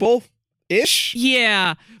movable-ish.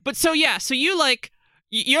 Yeah, but so you're like,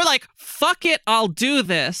 fuck it, I'll do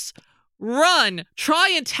this. Run,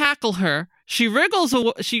 try and tackle her. She wriggles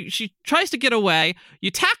away. She tries to get away. You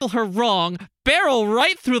tackle her wrong, barrel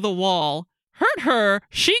right through the wall, hurt her.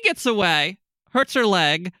 She gets away, hurts her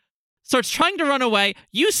leg, starts trying to run away.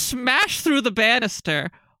 You smash through the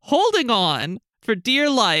banister. Holding on for dear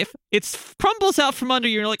life, it crumbles out from under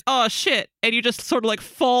you, and you're like, oh shit, and you just sort of like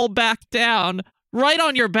fall back down right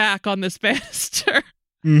on your back on this banister.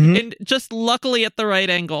 Mm-hmm. And just luckily at the right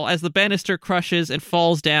angle, as the banister crushes and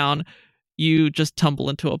falls down, you just tumble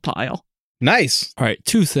into a pile. Nice. All right,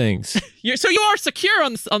 2 things. So you are secure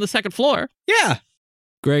on the second floor. Yeah.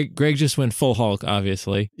 Greg just went full Hulk,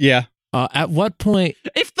 obviously. Yeah. At what point?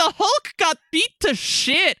 If the Hulk got beat to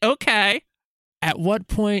shit, okay. At what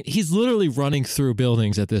point? He's literally running through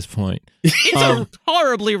buildings at this point. It's a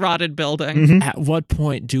horribly rotted building. Mhm. At what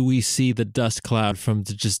point do we see the dust cloud from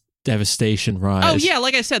the just devastation rise? Oh yeah,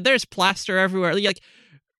 like I said, there's plaster everywhere. Like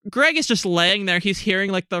Greg is just laying there. He's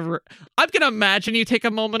hearing like I'm gonna imagine you take a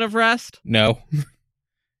moment of rest. No.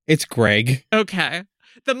 It's Greg. Okay.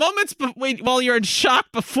 The moments while you're in shock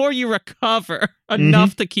before you recover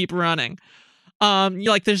enough to keep running.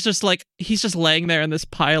 There's just like he's just laying there in this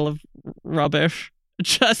pile of rubbish.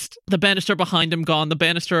 Just the banister behind him gone, the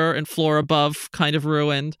banister and floor above kind of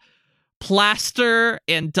ruined. plaster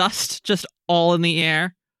and dust just all in the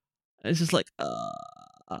air. It's just like,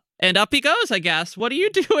 and up he goes, I guess. What are you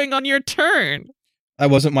doing on your turn? That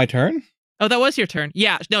wasn't my turn? Oh, that was your turn.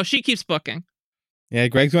 Yeah, no, she keeps booking. Yeah,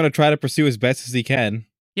 Greg's going to try to pursue as best as he can.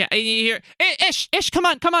 Yeah, and you hear, hey, Ish, come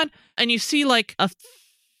on. And you see like a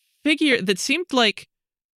figure that seemed like,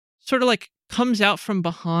 sort of like comes out from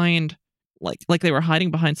behind, like they were hiding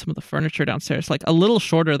behind some of the furniture downstairs, like a little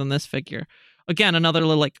shorter than this figure. Again, another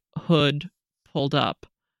little like hood pulled up,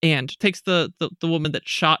 and takes the woman that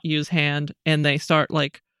shot you's hand, and they start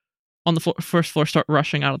like on the first floor, start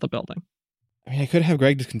rushing out of the building. I mean, I could have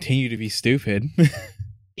Greg just continue to be stupid.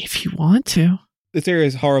 If you want to. This area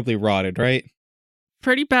is horribly rotted, right?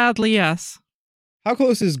 Pretty badly, yes. How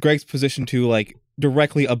close is Greg's position to, like,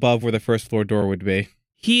 directly above where the first floor door would be?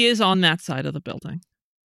 He is on that side of the building.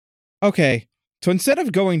 Okay, so instead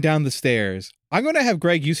of going down the stairs, I'm going to have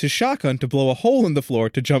Greg use his shotgun to blow a hole in the floor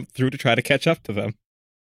to jump through to try to catch up to them.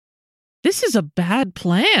 This is a bad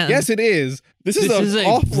plan. Yes, it is. This is an a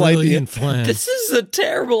awful idea. brilliant plan. This is a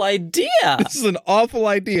terrible idea. This is an awful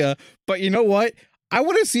idea, but you know what? I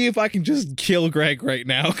want to see if I can just kill Greg right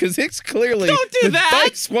now, because it's clearly Don't do the that!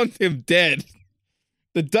 dice want him dead.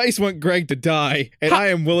 The dice want Greg to die, and I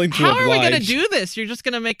am willing to How oblige. are we going to do this? You're just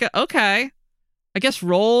going to make okay. I guess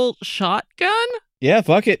roll shotgun? Yeah,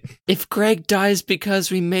 fuck it. If Greg dies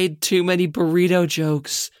because we made too many burrito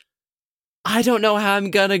jokes, I don't know how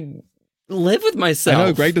I'm gonna live with myself. I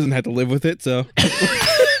know Greg doesn't have to live with it, so.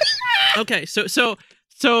 Okay, so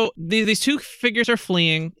these two figures are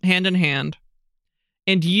fleeing hand in hand,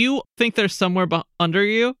 and you think there's somewhere under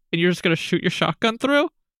you, and you're just going to shoot your shotgun through?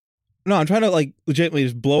 No, I'm trying to, like, legitimately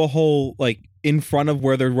just blow a hole, like, in front of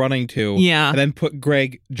where they're running to. Yeah. And then put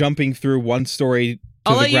Greg jumping through one story to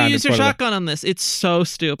I'll the let you ground use in your front of shotgun on this. It's so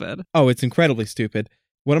stupid. Oh, it's incredibly stupid.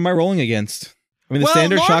 What am I rolling against? I mean, the Well,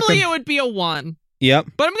 standard normally shotgun. it would be a 1. Yep.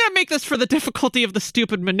 But I'm going to make this for the difficulty of the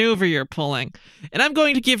stupid maneuver you're pulling. And I'm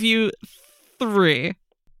going to give you 3.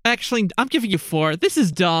 Actually, I'm giving you 4. This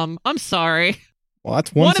is dumb. I'm sorry. Well,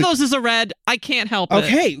 that's One of those is a red. I can't help it.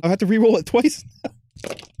 Okay, I'll have to re-roll it twice.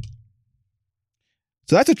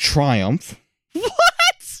 So that's a triumph. What?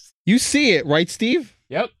 You see it, right, Steve?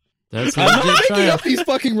 Yep. That's a I'm not legit making up triumph. these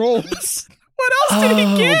fucking rolls. What else did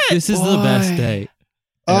he get? This is the best day.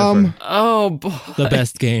 Oh boy. The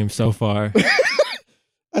best game so far.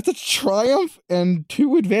 That's a triumph and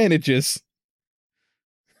 2 advantages.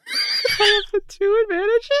 With 2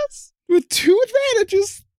 advantages? With 2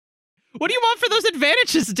 advantages. What do you want for those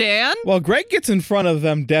advantages, Dan? Well, Greg gets in front of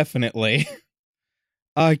them, definitely.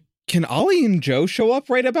 Can Ollie and Joe show up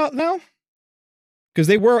right about now? Because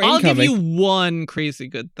they were I'll incoming. give you one crazy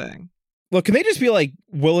good thing. Well, can they just be, like,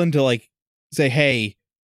 willing to, like, say, hey,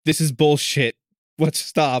 this is bullshit. Let's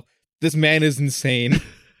stop. This man is insane.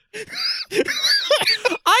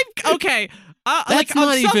 I'm okay. Like not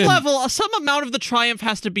on some even- level, some amount of the triumph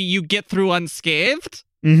has to be you get through unscathed,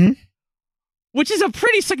 Mm-hmm. which is a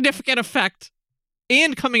pretty significant effect,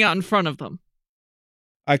 and coming out in front of them.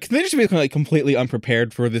 Can they just be, like, completely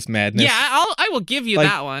unprepared for this madness? Yeah, I will give you Like,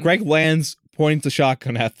 that one. Greg lands, points the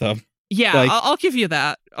shotgun at them. Yeah, like- I'll give you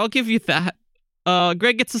that. I'll give you that.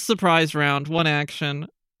 Greg gets a surprise round, 1 action.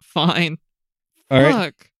 Fine. All right.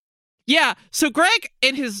 Fuck. Yeah, so Greg,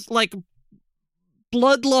 in his, like,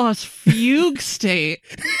 blood loss fugue state,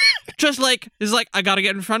 just, like, is like, I gotta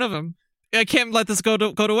get in front of him. I can't let this go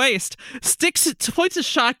to waste. Points his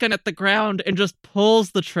shotgun at the ground and just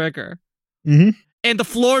pulls the trigger. Mm-hmm. And the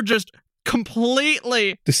floor just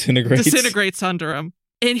completely disintegrates under him.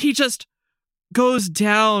 And he just goes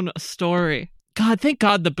down a story. God, thank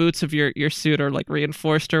God the boots of your suit are, like,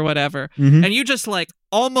 reinforced or whatever. Mhm. And you just, like,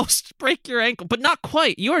 almost break your ankle, but not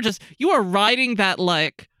quite. You are riding that,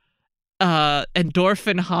 like,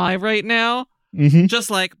 endorphin high right now. Mm-hmm.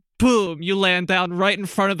 Just like, boom, you land down right in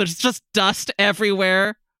front of, there's just dust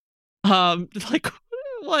everywhere. Like,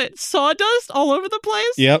 what, sawdust all over the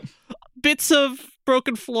place? Yep. Bits of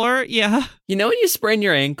broken floor, yeah. You know when you sprain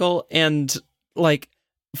your ankle and, like,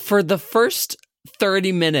 for the first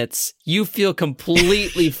 30 minutes, you feel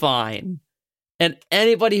completely fine. And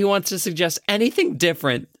anybody who wants to suggest anything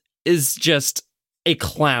different is just a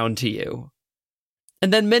clown to you.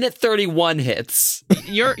 And then minute 31 hits.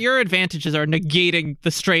 Your advantages are negating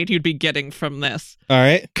the strain you'd be getting from this. All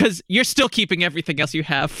right. Because you're still keeping everything else you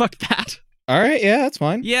have. Fuck that. All right. Yeah, that's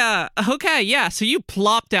fine. Yeah. Okay. Yeah. So you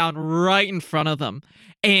plop down right in front of them,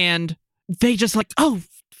 and they just like, oh,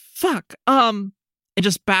 fuck. And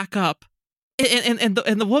just back up, and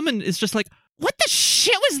the woman is just like, what the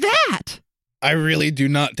shit was that? I really do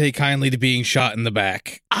not take kindly to being shot in the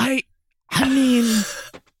back. I mean,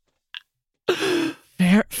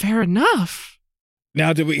 fair Fair enough.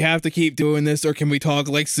 Now, do we have to keep doing this, or can we talk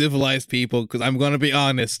like civilized people? Because I'm going to be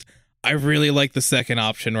honest, I really like the second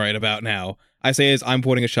option right about now. I say as I'm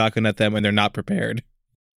pointing a shotgun at them and they're not prepared.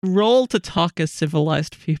 Roll to talk as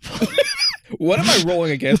civilized people. What am I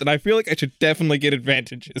rolling against? And I feel like I should definitely get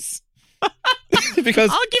advantages.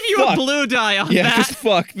 Because I'll give you fuck. a blue die on Yeah, that. because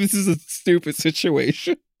fuck, this is a stupid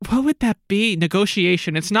situation. What would that be?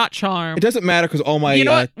 Negotiation. It's not charm. It doesn't matter because all my... You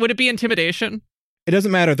know what? Would it be intimidation? It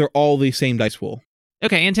doesn't matter. They're all the same dice pool.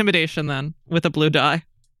 Okay, intimidation then, with a blue die.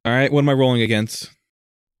 All right, what am I rolling against?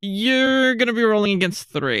 You're going to be rolling against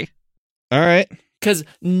 3. All right. Because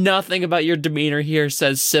nothing about your demeanor here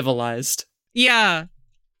says civilized. Yeah.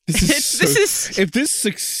 This is This is... If this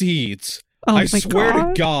succeeds, Oh I my swear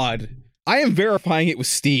God. to God, I am verifying it with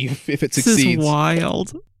Steve if it This succeeds. is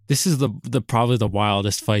wild. This is the probably the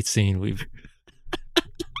wildest fight scene we've.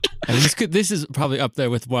 I mean, this is probably up there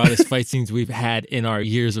with wildest fight scenes we've had in our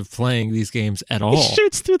years of playing these games at all. He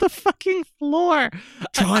shoots through the fucking floor.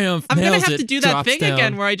 Triumph I'm nails going to have it, to do that drops thing down.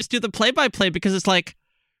 again where I just do the play-by-play because it's like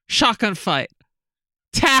shotgun fight,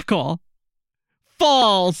 tackle,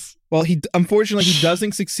 falls. Well, unfortunately he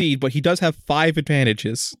doesn't succeed, but he does have 5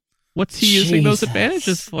 advantages. What's he using those Jesus.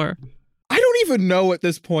 advantages for? I don't even know at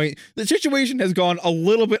this point. The situation has gone a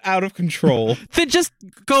little bit out of control. Then just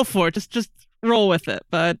go for it. Just roll with it.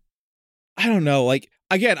 But I don't know. Like,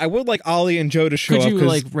 again, I would like Ollie and Joe to show Could up. you 'cause-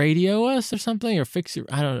 like radio us or something, or fix your?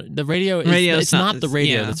 I don't know. The radio. Radio's It's not the not-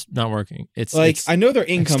 radio yeah. that's not working. It's like, it's, I know they're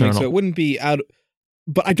incoming, external. so it wouldn't be out.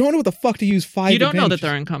 But I don't know what the fuck to use 5 you don't know that advantages.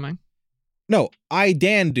 they're incoming. No,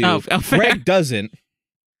 Dan do. Oh, fair. Greg doesn't.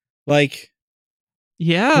 Like,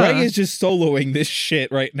 Yeah. Greg is just soloing this shit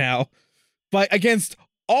right now. But against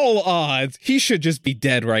all odds, he should just be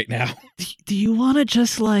dead right now. Do you want to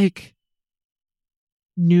just like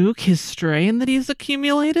nuke his strain that he's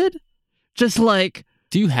accumulated? Just like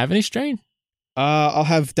Do you have any strain? I'll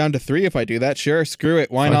have down to 3 if I do that. Sure, screw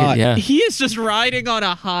it. Why Fuck it, not? yeah. he is just riding on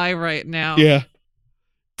a high right now. Yeah.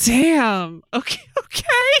 Damn. Okay.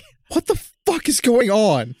 What the fuck is going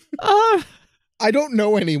on? I don't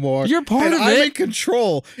know anymore. You're part and of I'm it. in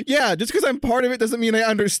control. Yeah, just because I'm part of it doesn't mean I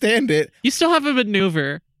understand it. You still have a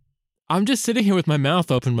maneuver. I'm just sitting here with my mouth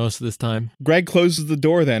open most of this time. Greg closes the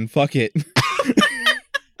door then. Fuck it.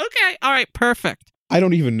 Okay. All right. Perfect. I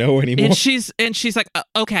don't even know anymore. And she's like,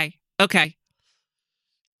 okay.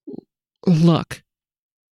 Look.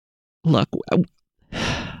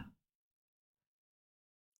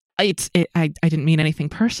 I didn't mean anything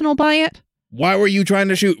personal by it. Why were you trying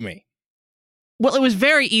to shoot me? Well, it was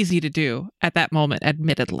very easy to do at that moment,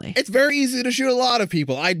 admittedly. It's very easy to shoot a lot of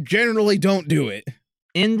people. I generally don't do it.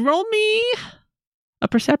 And roll me a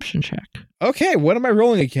perception check. Okay, what am I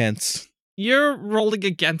rolling against? You're rolling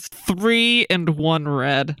against 3 and 1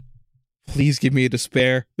 red. Please give me a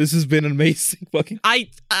despair. This has been amazing. Fucking I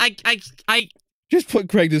just put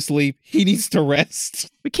Greg to sleep. He needs to rest.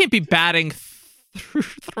 we can't be batting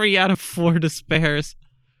 3 out of 4 despairs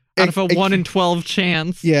out of a It- 1 in 12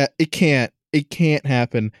 chance. Yeah, it can't. It can't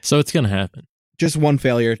happen. So it's gonna happen. Just one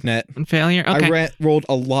failure, Net. And failure. Okay. Rolled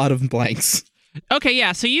a lot of blanks. Okay,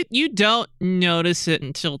 yeah. So you don't notice it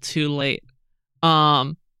until too late.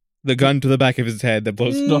 The gun to the back of his head that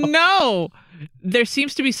blows it off. No. There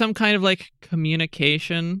seems to be some kind of like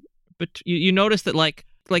communication, but you notice that like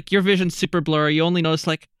your vision's super blurry. You only notice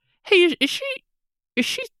like, hey, is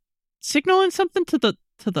she signaling something to the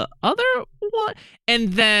other one?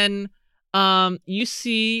 And then you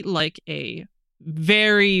see like a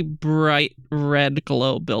very bright red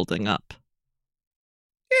glow building up.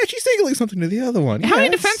 Yeah, she's signaling something to the other one. How many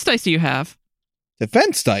Yes. defense dice do you have?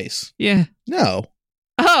 Defense dice? Yeah. No.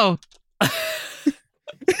 Oh.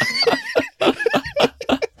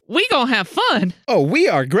 We gonna have fun. Oh, we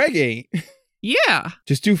are. Greg ain't. Yeah.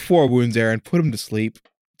 Just do 4 wounds, Aaron. Put him to sleep.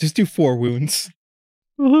 Just do 4 wounds.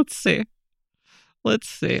 Let's see.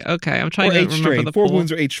 Okay, I'm trying Or to 8 remember strain. the 4 pool.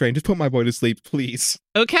 wounds or 8 strain. Just put my boy to sleep, please.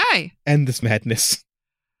 Okay. End this madness.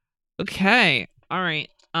 Okay. All right.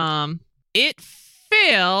 It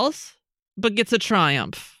fails, but gets a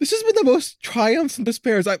triumph. This has been the most triumphs and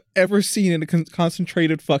despairs I've ever seen in a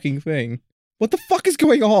concentrated fucking thing. What the fuck is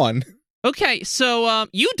going on? Okay, so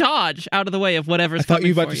you dodge out of the way of whatever's I thought coming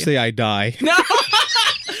you were about for to say I die. No.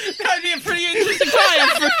 That'd be a pretty interesting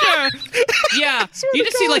triumph for sure. Yeah. You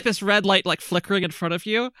just see like this red light like flickering in front of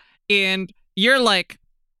you, and you're like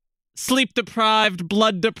sleep deprived,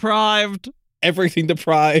 blood deprived. Everything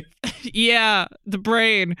deprived. Yeah, the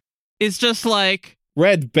brain is just like,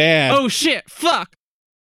 Red bad. oh shit, fuck.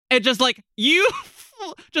 And just like you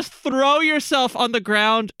just throw yourself on the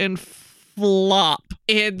ground and flop.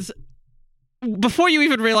 And before you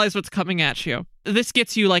even realize what's coming at you, this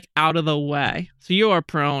gets you like out of the way. So you are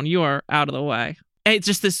prone, you are out of the way. And it's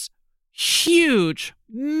just this huge,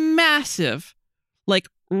 massive, like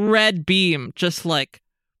red beam just like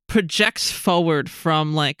projects forward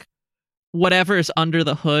from like whatever is under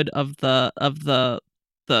the hood of the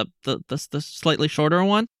slightly shorter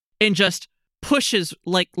one, and just pushes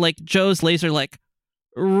like Joe's laser like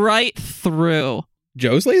right through.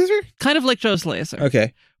 Joe's laser? Kind of like Joe's laser.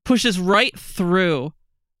 Okay. Pushes right through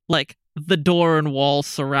like the door and walls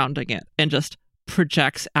surrounding it and just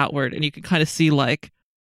projects outward, and you can kind of see like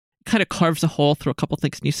kind of carves a hole through a couple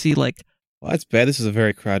things, and you see like, Well, that's bad. This is a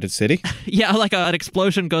very crowded city. yeah, like an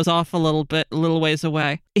explosion goes off a little ways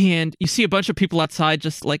away, and you see a bunch of people outside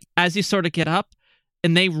just like as you sort of get up,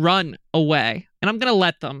 and they run away, and I'm gonna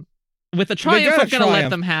let them with a triumph. I'm gonna let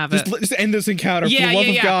them have it. Just end this encounter. For the love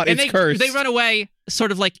of God, and it's cursed. They run away,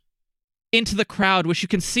 sort of like into the crowd, which you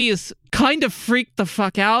can see is kind of freaked the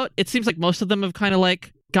fuck out. It seems like most of them have kind of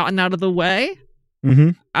like gotten out of the way.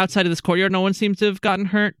 Mm-hmm. Outside of this courtyard, no one seems to have gotten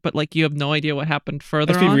hurt, but like you have no idea what happened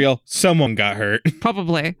further Let's be on. real. Someone got hurt.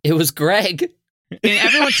 Probably. It was Greg. And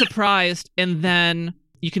everyone's surprised, and then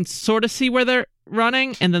you can sort of see where they're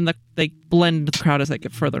running, and then they blend into the crowd as they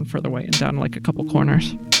get further and further away and down like a couple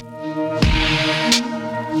corners.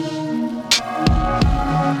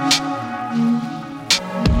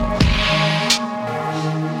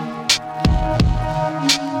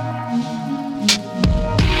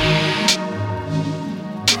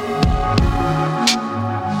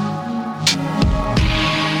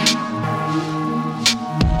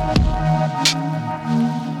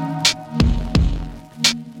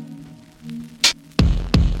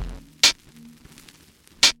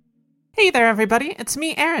 Hey there, everybody. It's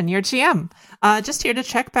me, Aaron, your GM. Just here to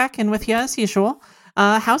check back in with you as usual.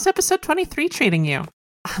 How's episode 23 treating you?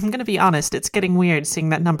 I'm going to be honest, it's getting weird seeing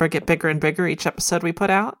that number get bigger and bigger each episode we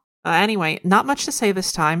put out. Anyway, not much to say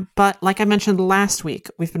this time, but like I mentioned last week,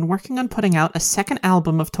 we've been working on putting out a second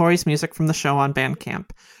album of Tori's music from the show on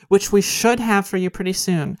Bandcamp, which we should have for you pretty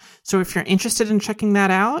soon. So if you're interested in checking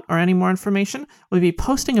that out or any more information, we'll be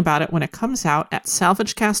posting about it when it comes out at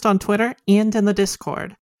SalvageCast on Twitter and in the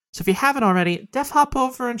Discord. So if you haven't already, hop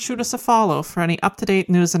over and shoot us a follow for any up-to-date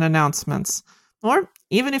news and announcements. Or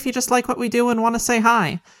even if you just like what we do and want to say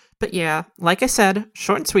hi. But yeah, like I said,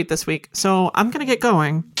 short and sweet this week, so I'm gonna get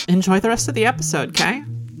going. Enjoy the rest of the episode, okay?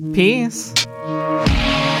 Peace.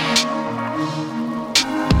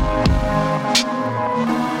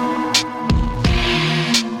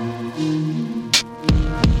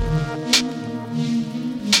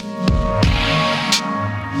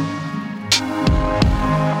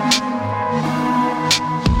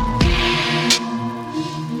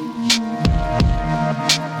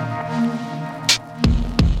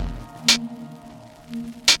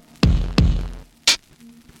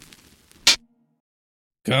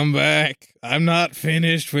 Come back. I'm not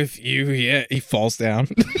finished with you yet. He falls down.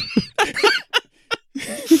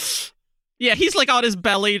 Yeah, he's like on his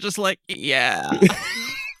belly, just like, yeah.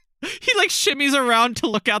 He like shimmies around to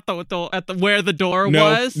look out at where the door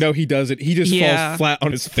was. No, he doesn't. He just falls flat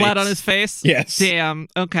on his face. Flat on his face? Yes. Damn.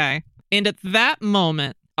 Okay. And at that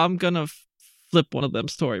moment, I'm gonna flip one of them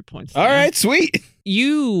story points. All right, sweet.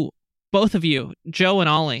 You, both of you, Joe and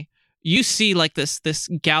Ollie, you see like this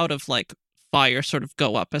gout of like fire sort of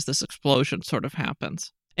go up as this explosion sort of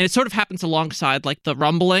happens, and it sort of happens alongside like the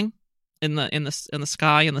rumbling in the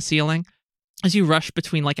sky and the ceiling as you rush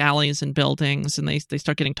between like alleys and buildings, and they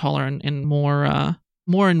start getting taller and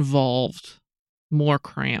more involved, more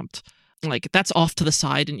cramped. Like that's off to the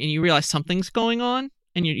side, and you realize something's going on,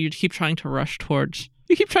 and you keep trying to rush towards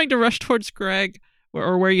Greg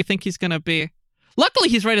or where you think he's gonna be. Luckily,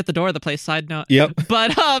 he's right at the door of the place. Side note. Yep.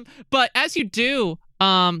 But as you do,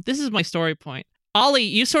 this is my story point. Ollie,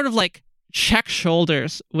 you sort of like check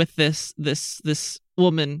shoulders with this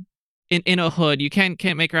woman in a hood. You can't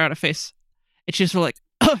make her out a face, and she's sort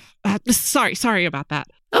of like, sorry about that.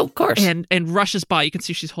 Oh, of course. And rushes by. You can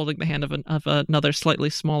see she's holding the hand of another slightly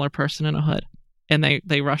smaller person in a hood, and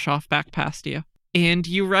they rush off back past you, and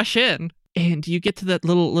you rush in, and you get to that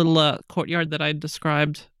little courtyard that I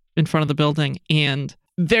described in front of the building, and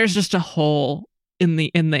there's just a hole in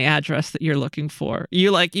the address that you're looking for.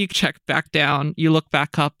 You check back down, you look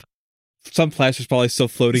back up. Some plaster's probably still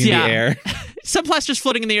floating in the air. Some plaster's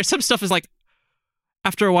floating in the air. Some stuff is like,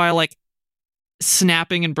 after a while, like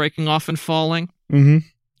snapping and breaking off and falling. Mm-hmm.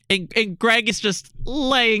 And Greg is just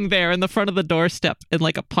laying there in the front of the doorstep in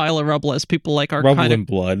like a pile of rubble as people like are Rubble and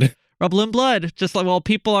blood. Rubble and blood. Just like, while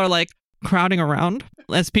people are like crowding around.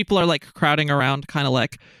 As people are like crowding around, kind of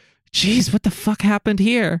like, geez, what the fuck happened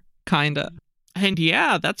here? Kinda. And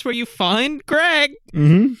yeah, that's where you find Greg.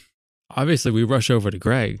 Mm-hmm. Obviously, we rush over to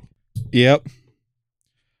Greg. Yep.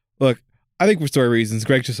 Look, I think for story reasons,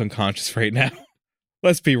 Greg's just unconscious right now.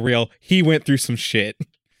 Let's be real. He went through some shit.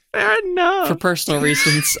 Fair enough. For personal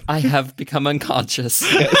reasons, I have become unconscious.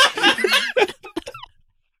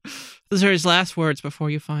 Those are his last words before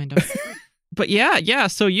you find him. But yeah.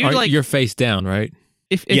 So You're face down, right?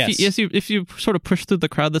 if you sort of push through the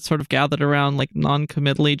crowd that's sort of gathered around, like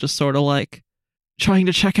non-committally, just sort of like trying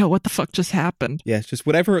to check out what the fuck just happened. Yeah, it's just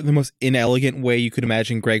whatever the most inelegant way you could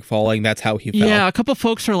imagine Greg falling, that's how he fell. Yeah, a couple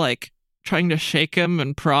folks are like trying to shake him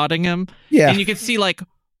and prodding him. Yeah. And you can see like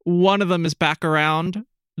one of them is back around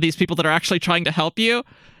these people that are actually trying to help you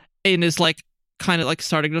and is like kind of like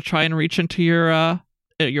starting to try and reach into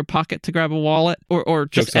your pocket to grab a wallet or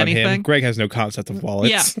just Joke's on him. anything. Greg has no concept of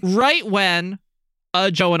wallets. Yeah, right when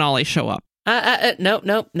Joe and Ollie show up.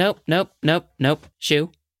 Nope.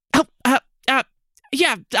 Shoe. Oh,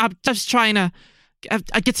 yeah, I'm just trying to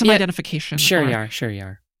get some identification. Sure you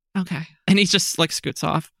are. Okay. And he just like scoots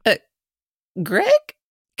off. Greg?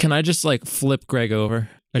 Can I just like flip Greg over?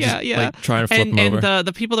 Yeah. Like, try and flip him over. And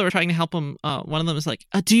the people that were trying to help him, one of them is like,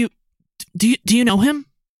 do you know him?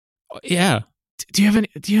 Yeah. Do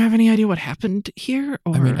you have any idea what happened here?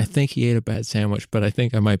 Or? I mean, I think he ate a bad sandwich, but I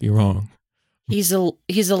think I might be wrong. He's a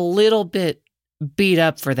little bit beat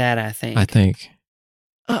up for that, I think.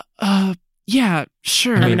 Yeah,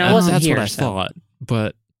 sure. I mean, I wasn't that's here, what I so. thought,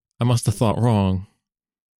 but I must have thought wrong.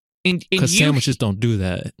 Because sandwiches don't do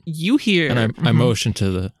that. You hear. And I motioned to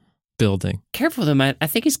the building. Careful with him. I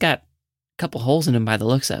think he's got a couple holes in him by the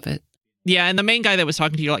looks of it. Yeah, and the main guy that was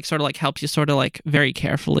talking to you, like, sort of like helps you sort of like very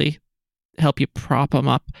carefully help you prop him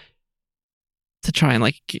up to try and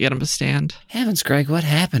like get him to stand. Heavens, Greg, what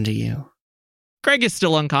happened to you? Greg is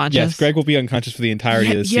still unconscious. Yes, Greg will be unconscious for the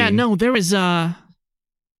entirety of the scene. Yeah, no, there was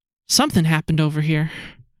something happened over here.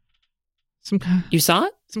 You saw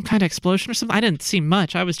it? Some kind of explosion or something. I didn't see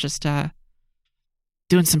much. I was just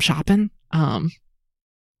doing some shopping.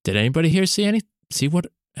 Did anybody here see what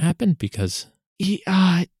happened? Because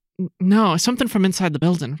no, something from inside the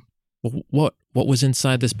building. What was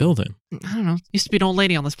inside this building? I don't know. Used to be an old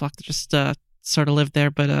lady on this block that just sort of lived there,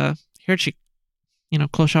 but heard she,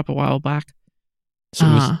 closed shop a while back.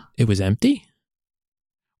 So it was empty?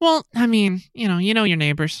 Well, I mean, you know your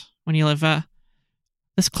neighbors when you live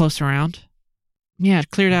this close around. Yeah, it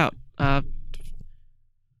cleared out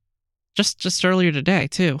just earlier today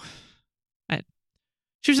too.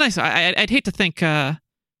 She was nice. I'd hate to think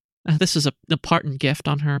this is a parting gift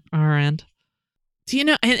on her end. Do you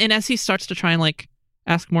know? And as he starts to try and like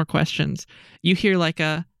ask more questions, you hear like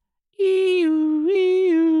a eew,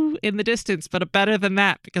 eew in the distance, but better than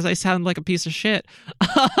that because I sound like a piece of shit.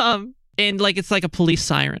 And like it's like a police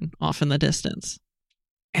siren off in the distance,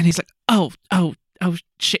 and he's like, "Oh,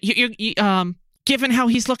 shit! You given how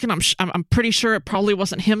he's looking, I'm pretty sure it probably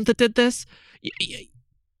wasn't him that did this.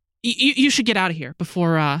 You should get out of here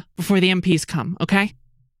before the MPs come, okay?"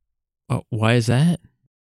 Oh, why is that?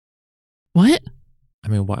 What? I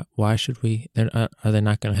mean, why should we? Are they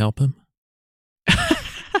not going to help him?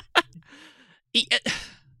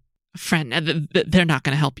 Friend, they're not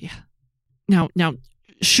going to help you. Now,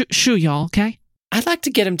 shoo y'all, okay? I'd like to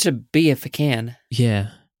get him to B if I can. Yeah.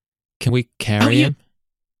 Can we carry him?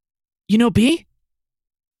 You know B?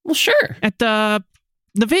 Well, sure. At the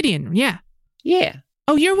Navidian, yeah. Yeah.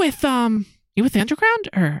 Oh, you're with Underground,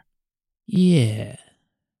 or? Yeah.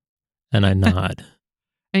 And I nod.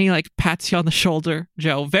 And he like pats you on the shoulder,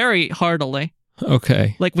 Joe, very heartily.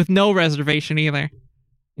 Okay. Like with no reservation either.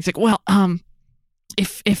 He's like, "Well,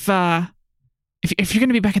 if you're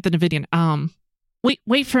gonna be back at the Navidian,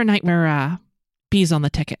 wait for a night where B's on the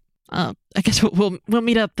ticket. I guess we'll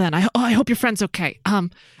meet up then. I hope your friend's okay.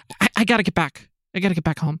 I gotta get back. I gotta get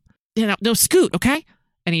back home. No, scoot, okay?"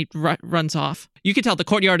 And he runs off. You can tell the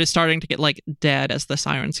courtyard is starting to get like dead as the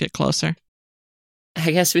sirens get closer.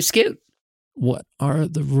 I guess we scoot. What are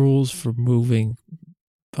the rules for moving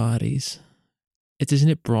bodies? Isn't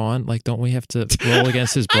it brawn? Like, don't we have to roll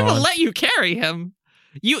against his brawn? I'm gonna let you carry him.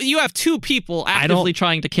 You have two people actively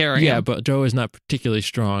trying to carry him. Yeah, but Joe is not particularly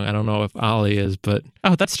strong. I don't know if Ollie is, but...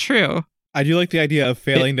 Oh, that's true. I do like the idea of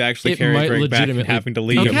failing to actually carry might Greg back and legitimately having to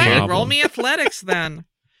leave be a him. Okay, problem. roll me athletics then.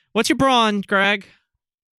 What's your brawn, Greg?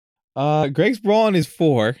 Greg's brawn is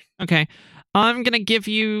 4. Okay. I'm going to give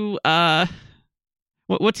you,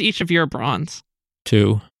 what's each of your brawns?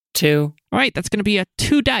 2. 2. All right, that's going to be a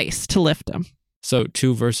 2 dice to lift him. So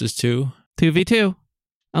 2 versus 2? 2v2.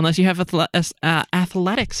 Unless you have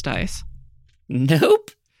athletics dice.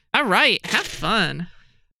 Nope. All right, have fun.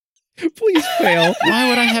 Please fail. Why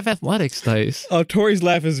would I have athletics dice? Oh, Tori's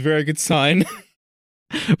laugh is a very good sign.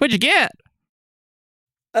 What'd you get?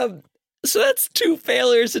 So that's 2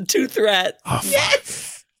 failures and 2 threats. Oh, fuck.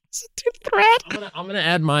 Yes! It's a 2 threat. I'm gonna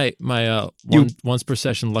add my once per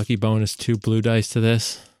session lucky bonus 2 blue dice to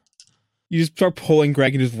this. You just start pulling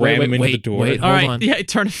Greg and just ram him into the door. wait. All Hold right. on. Yeah,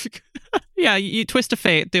 turn. Yeah, you twist a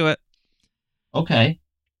fate. Do it. Okay.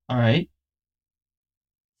 All right.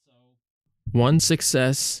 1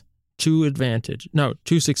 success, 2 advantage. No,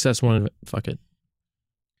 2 success, 1 fuck it.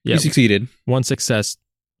 Yeah, You succeeded. 1 success,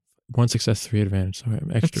 3 advantage. Sorry,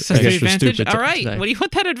 I'm extra, Success extra advantage. stupid All right. today. What do you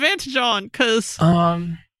want that advantage on? Cause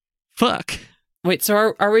fuck. Wait,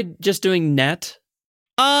 so are we just doing net?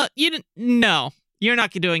 No, you're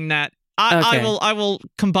not doing that. I Okay. will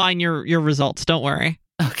combine your results. Don't worry.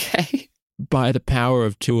 Okay. By the power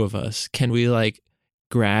of 2 of us, can we like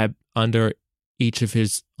grab under each of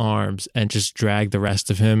his arms and just drag the rest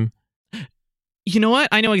of him? You know what?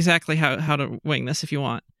 I know exactly how to wing this if you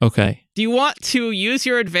want. Okay. Do you want to use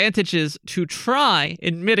your advantages to try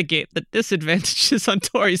and mitigate the disadvantages on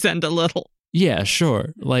Tori's end a little? Yeah,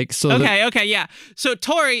 sure. Like so. Okay, yeah. So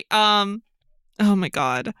Tori, oh my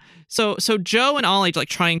god. So Joe and Ollie like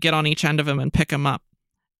try and get on each end of him and pick him up.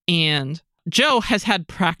 And Joe has had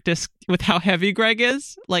practice with how heavy Greg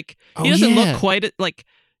is. Like he doesn't look quite like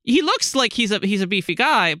he looks like he's a beefy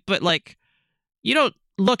guy, but like you don't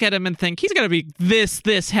look at him and think he's gonna be this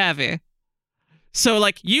heavy. So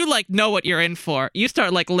like you like know what you're in for. You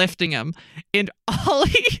start like lifting him, and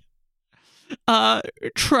Ollie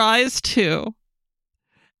tries to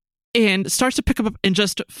and starts to pick him up and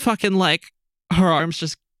just fucking like her arms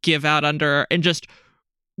just give out under her and just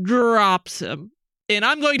drops him. And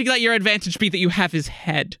I'm going to let your advantage be that you have his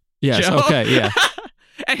head. Yes. Joe. Okay. Yeah.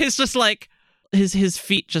 And he's just like his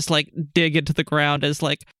feet just like dig into the ground as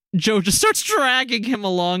like Joe just starts dragging him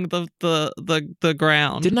along the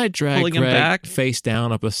ground. Didn't I drag Pulling him Greg back? face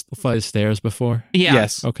down up a flight of stairs before? Yeah.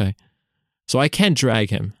 Yes. Okay. So I can drag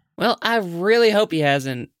him. Well, I really hope he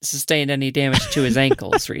hasn't sustained any damage to his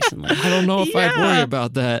ankles recently. I don't know if I'd worry Yeah.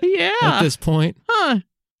 about that Yeah. at this point. Huh.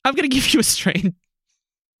 I'm gonna give you a strain.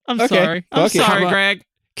 I'm Okay. sorry. I'm Okay. How sorry, about- Greg.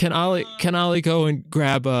 Can Ollie go and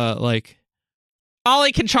grab like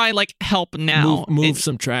Ollie can try and like help now. move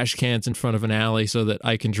some trash cans in front of an alley so that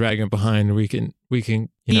I can drag him behind and we can you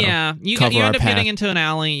know, yeah, you cover end our up path. getting into an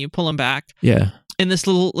alley. You pull him back Yeah. in this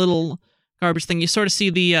little garbage thing. You sort of see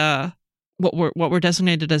the what were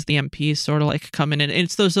designated as the MPs sort of like come in, and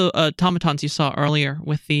it's those automatons you saw earlier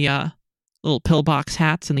with the little pillbox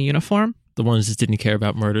hats and the uniform. The ones that didn't care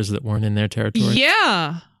about murders that weren't in their territory.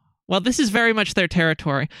 Yeah. Well, this is very much their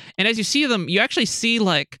territory, and as you see them, you actually see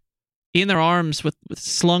like in their arms with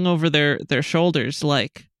slung over their shoulders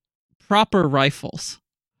like proper rifles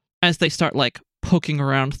as they start like poking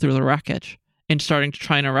around through the wreckage and starting to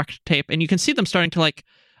try and erect tape. And you can see them starting to like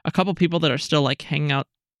a couple people that are still like hanging out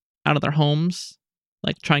of their homes,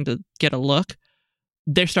 like trying to get a look.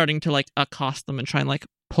 They're starting to like accost them and try and like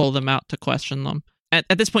pull them out to question them.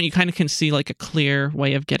 At this point, you kind of can see like a clear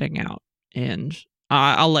way of getting out, and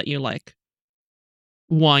I'll let you like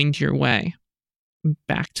wind your way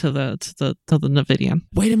back to the Navidian.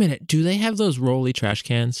 Wait a minute. Do they have those rolly trash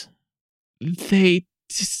cans? They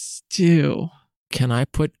just do. Can I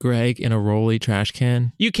put Greg in a rolly trash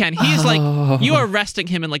can? You can. He's like you are resting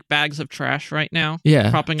him in like bags of trash right now. Yeah.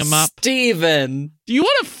 Propping him up. Steven! Do you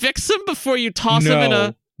want to fix him before you toss him in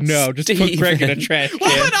a? No, just put Greg in a Steven. trash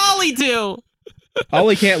What can. would Ollie do?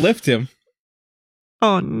 Ollie can't lift him.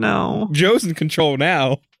 Oh no. Joe's in control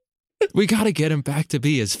now. We got to get him back to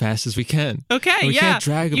B as fast as we can. Okay, We yeah. can't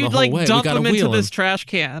drag him You'd the whole like way. We dump gotta him into wheel this him. trash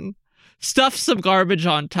can. Stuff some garbage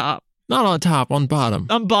on top. Not on top, on bottom.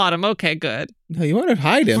 On bottom. Okay, good. No, you want to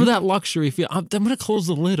hide him. For that luxury feel. I'm going to close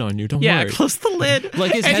the lid on you. Don't Yeah, worry. close the lid.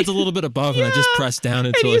 Like his And head's a little bit above and I just Yeah. press down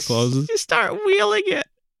and until you it closes. You start wheeling it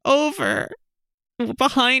over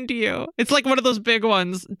behind you. It's like one of those big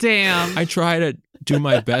ones. Damn. I try to do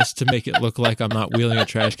my best to make it look like I'm not wheeling a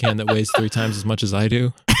trash can that weighs 3 times as much as I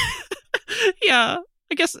do. Yeah.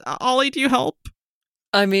 I guess Ollie, do you help?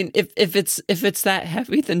 I mean, if it's that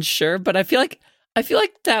heavy, then sure. But I feel like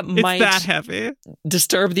that It's might that heavy.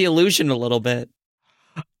 disturb the illusion a little bit.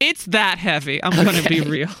 It's that heavy. I'm gonna be Okay.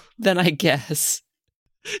 real. Then I guess.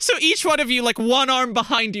 So each one of you, like one arm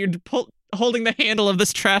behind you, holding the handle of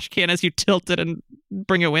this trash can as you tilt it and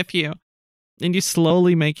bring it with you. And you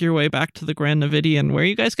slowly make your way back to the Grand Navidian. Where are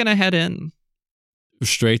you guys gonna head in?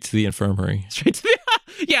 Straight to the infirmary. Straight to the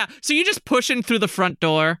yeah. So you just push in through the front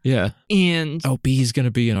door, Yeah. and Oh, B's going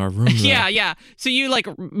to be in our room. Though. yeah. So you like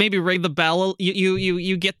maybe ring the bell.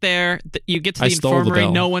 You get there. You get to I the stole the infirmary.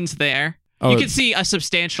 bell. No one's there. Oh, You can see a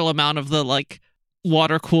substantial amount of the like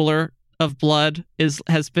water cooler of blood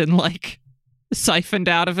has been like siphoned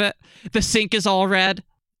out of it. The sink is all red.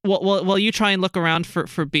 Well, you try and look around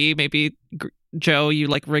for B. Maybe Joe, you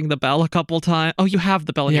like ring the bell a couple times. Oh, you have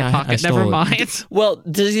the bell in your I pocket. stole Never it. mind. Well,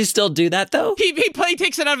 does he still do that though? He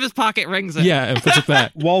takes it out of his pocket, rings it. Yeah, and puts it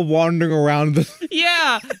back. While wandering around the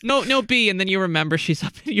Yeah. No B, and then you remember she's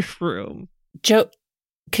up in your room. Joe,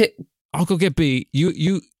 I'll go get B.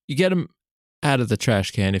 You get him out of the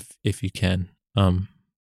trash can if you can.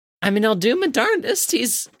 I mean, I'll do my darndest.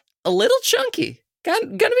 He's a little chunky. Gonna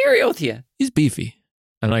be real with you. He's beefy.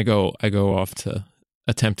 And I go off to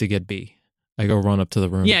attempt to get B. I go run up to the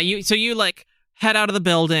room. Yeah, you like head out of the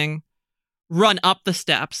building, run up the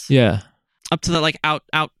steps, Yeah. up to the like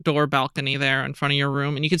outdoor balcony there in front of your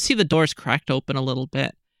room, and you can see the doors cracked open a little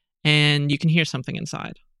bit, and you can hear something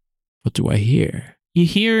inside. What do I hear? You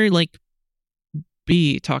hear like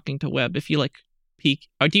B talking to Webb. If you like peek,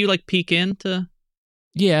 or do you like peek into?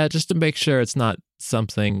 Yeah, just to make sure it's not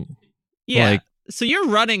something. Yeah. Like- So you're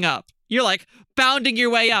running up. You're like bounding your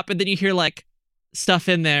way up, and then you hear like stuff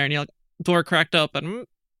in there, and you're like door cracked open.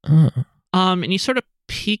 And you sort of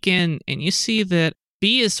peek in, and you see that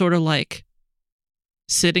B is sort of like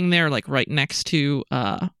sitting there, like right next to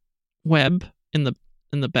Webb in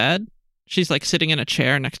the bed. She's like sitting in a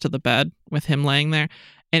chair next to the bed with him laying there,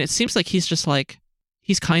 and it seems like he's just like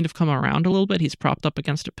he's kind of come around a little bit. He's propped up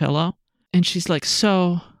against a pillow, and she's like,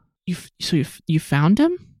 "So you found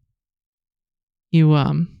him? You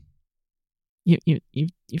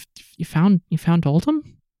found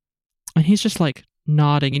Oldham?" And he's just like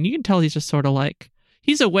nodding, and you can tell he's just sort of like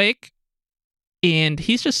he's awake, and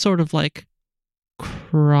he's just sort of like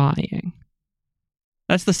crying.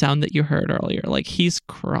 That's the sound that you heard earlier. Like he's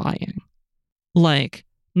crying. Like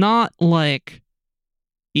not like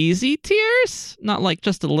easy tears, not like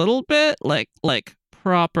just a little bit, like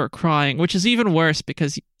proper crying, which is even worse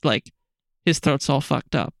because like his throat's all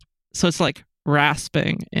fucked up. So it's like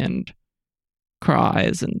rasping and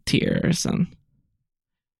cries and tears and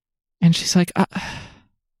she's like,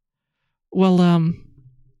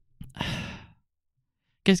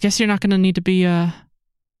 guess you're not gonna need to be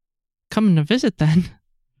coming to visit then.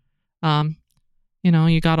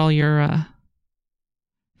 You got all your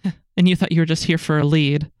and you thought you were just here for a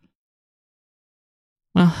lead.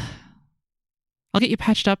 Well, I'll get you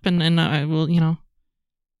patched up and I will,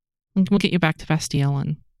 we'll get you back to Bastille.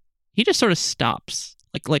 And he just sort of stops,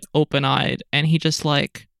 like open-eyed, and he just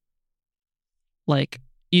like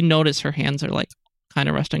you notice her hands are like kind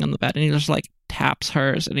of resting on the bed, and he just like taps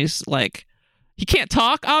hers, and he's like, he can't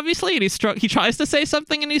talk obviously, and he tries to say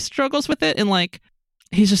something and he struggles with it, and like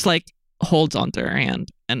he's just like holds onto her hand,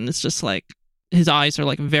 and it's just like his eyes are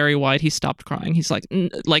like very wide. He stopped crying. He's like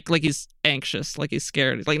like he's anxious, like he's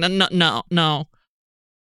scared. He's like no.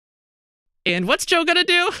 And what's Joe gonna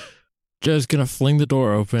do? Joe's gonna fling the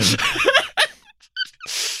door open.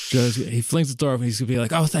 He flings the door open. He's gonna be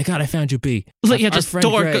like, "Oh, thank God, I found you, B." Like, yeah, just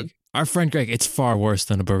door. Our friend Greg. It's far worse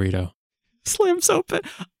than a burrito. Slams open.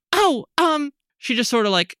 Oh, she just sort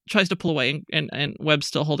of like tries to pull away, and Webb's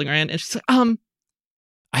still holding her hand, and she's like,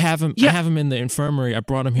 I have him. Yeah. I have him in the infirmary. I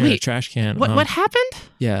brought him here in a trash can. What happened?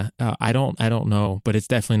 Yeah, I don't know, but it's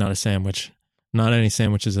definitely not a sandwich. Not any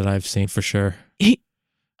sandwiches that I've seen for sure.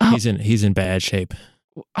 He's in bad shape.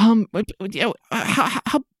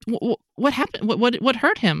 What happened? What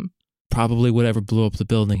hurt him? Probably whatever blew up the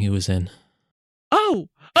building he was in. Oh,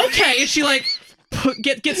 okay. And she like pulls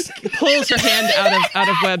her hand out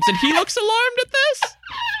of Webb's, and he looks alarmed at this.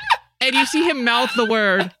 And you see him mouth the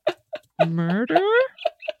word murder,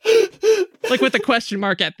 like with a question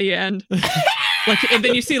mark at the end. Like, and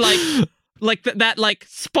then you see like that like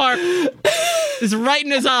spark is right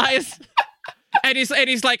in his eyes, and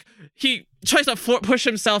he's like he tries to push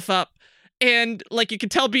himself up. And like you can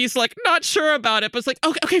tell B's like not sure about it, but it's like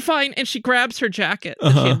okay, fine. And she grabs her jacket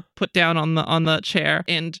that she had put down on the chair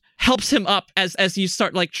and helps him up as you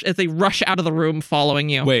start like as they rush out of the room following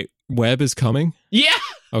you. Wait, Webb is coming? Yeah.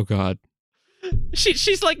 Oh God.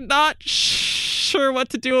 She's like not sure what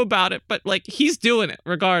to do about it, but like he's doing it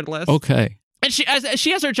regardless. Okay. And she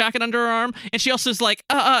has her jacket under her arm, and she also is like,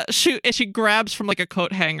 shoot, and she grabs from like a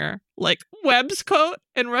coat hanger, like Webb's coat,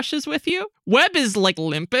 and rushes with you. Webb is like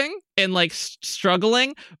limping and like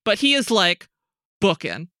struggling, but he is like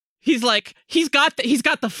booking. He's like he's got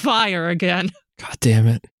the fire again. God damn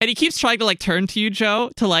it. And he keeps trying to like turn to you,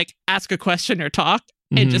 Joe, to like ask a question or talk,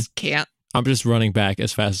 and just can't. I'm just running back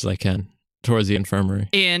as fast as I can towards the infirmary.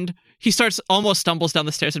 And he almost stumbles down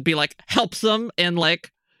the stairs and like helps them, and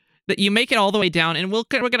like that you make it all the way down, and we're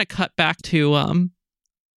gonna cut back to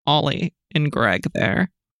Ollie and Greg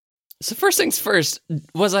there. So first things first,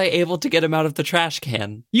 was I able to get him out of the trash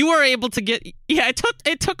can? You were able to get. Yeah,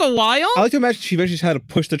 it took a while. I like to imagine she eventually just had to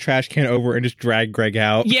push the trash can over and just drag Greg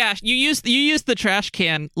out. Yeah, you used the trash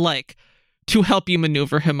can like to help you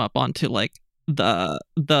maneuver him up onto like the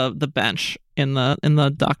bench in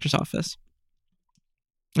the doctor's office,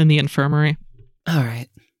 in the infirmary. All right.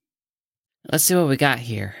 Let's see what we got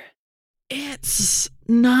here. It's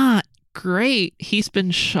not great. He's been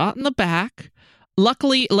shot in the back.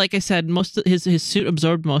 Luckily, like I said, most of his suit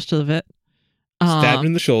absorbed most of it. Stabbed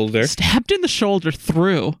in the shoulder. Stabbed in the shoulder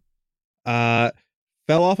through. Fell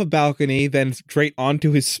off a balcony, then straight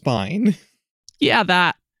onto his spine. Yeah,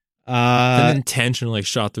 that. Then intentionally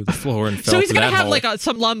shot through the floor and fell. So he's to gonna that have hole. like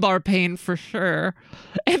some lumbar pain for sure.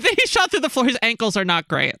 And then he shot through the floor. His ankles are not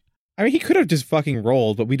great. I mean, he could have just fucking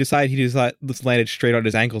rolled, but we decided he just landed straight on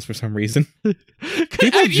his ankles for some reason. You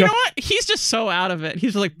know what? He's just so out of it.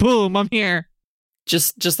 He's like, boom, I'm here.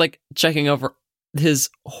 Just like checking over his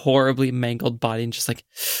horribly mangled body and just like,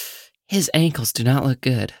 his ankles do not look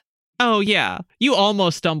good. Oh, yeah. You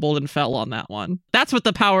almost stumbled and fell on that one. That's what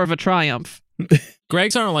the power of a triumph.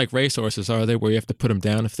 Greg's aren't like racehorses, are they? Where you have to put them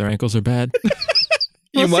down if their ankles are bad.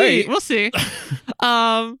 You might. We'll see.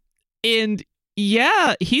 And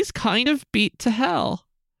yeah, he's kind of beat to hell.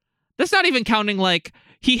 That's not even counting like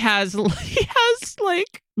he has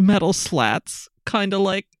like metal slats kind of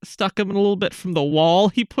like stuck him in a little bit from the wall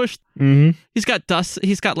he pushed. Mm-hmm. He's got dust.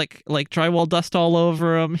 He's got like drywall dust all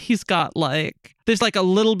over him. He's got like there's like a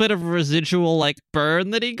little bit of residual like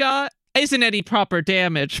burn that he got. Isn't any proper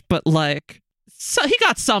damage, but like so he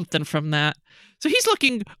got something from that. So he's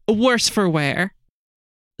looking worse for wear.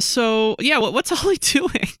 So yeah, what's Ollie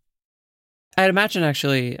doing? I'd imagine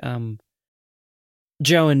actually,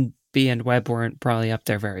 Joe and B and Webb weren't probably up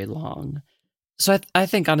there very long. So I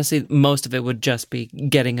think honestly most of it would just be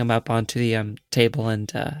getting him up onto the table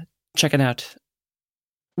and checking out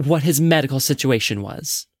what his medical situation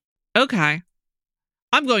was. Okay.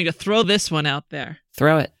 I'm going to throw this one out there.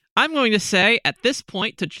 Throw it. I'm going to say at this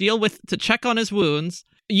point to check on his wounds,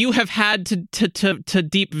 you have had to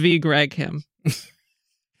deep V Greg him.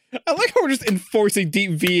 I like how we're just enforcing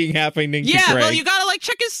deep Ving happening to Yeah, Greg. well, you gotta like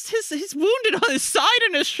check his wounded on his side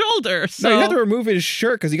and his shoulder. So No, you have to remove his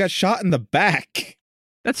shirt because he got shot in the back.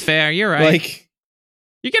 that's fair. You're right. Like,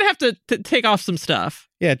 you're gonna have to take off some stuff.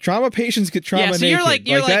 yeah, trauma patients get trauma Yeah, so naked.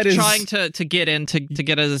 you're like that is- trying to get in to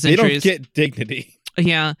get at his They injuries. don't get dignity.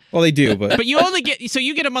 Yeah, Well, they do, but but you only get so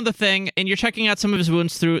you get him on the thing and you're checking out some of his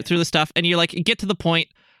wounds through the stuff and you like get to the point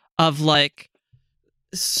of like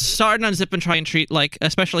starting to unzip and try and treat like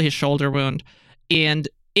especially his shoulder wound and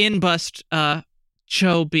in bust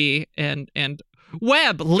Joe B and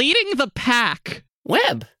Webb leading the pack.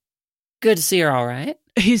 Webb. Good to see her all right.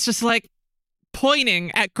 He's just like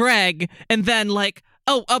pointing at Greg and then like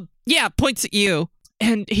yeah, points at you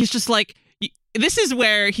and he's just like this is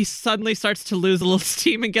where he suddenly starts to lose a little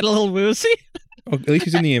steam and get a little woozy. oh, at least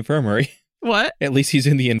he's in the infirmary. What? At least he's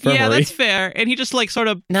in the infirmary. Yeah, that's fair. And he just like sort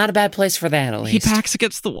of Not a bad place for that, at he least. backs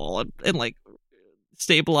against the wall and like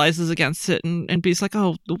stabilizes against it and B's like,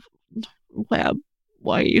 oh, Webb,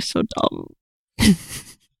 why are you so dumb?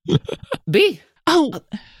 B. Oh,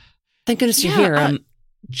 Thank goodness you're yeah, here.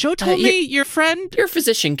 Joe told me your friend You're a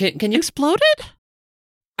physician. Can you? exploded?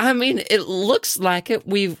 I mean, it looks like it.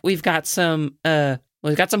 We've got some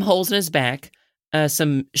holes in his back,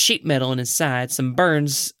 some sheet metal in his side, some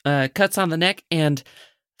burns, cuts on the neck, and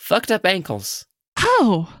fucked up ankles.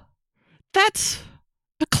 Oh, that's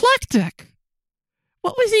eclectic.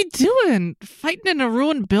 What was he doing? Fighting in a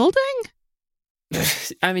ruined building?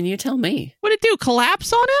 I mean, you tell me. What did it do?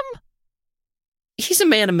 Collapse on him? He's a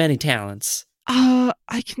man of many talents.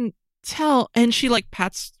 I can tell. And she like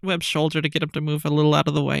pats Webb's shoulder to get him to move a little out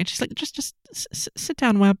of the way. And she's like, just sit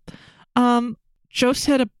down, Webb. Joe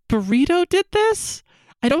said a burrito did this.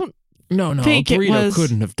 I don't. No, a think it burrito was-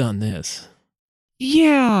 couldn't have done this.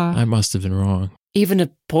 Yeah. I must have been wrong. Even a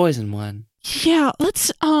poison one. Yeah.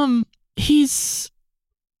 Let's. He's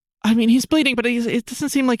bleeding, but it doesn't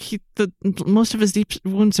seem like most of his deep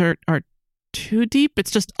wounds are too deep.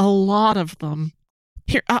 It's just a lot of them.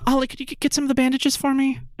 Here, Ollie, could you get some of the bandages for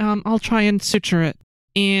me? I'll try and suture it.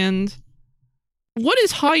 And what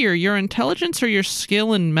is higher, your intelligence or your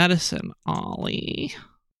skill in medicine, Ollie?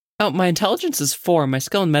 Oh, my intelligence is 4. My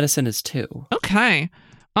skill in medicine is 2. Okay.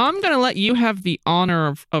 I'm going to let you have the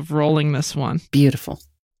honor of rolling this one. Beautiful.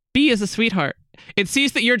 B is a sweetheart. It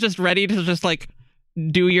sees that you're just ready to just like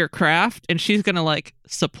do your craft, and she's going to like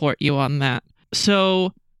support you on that.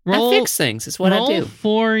 So roll. I fix things. It's what I roll do.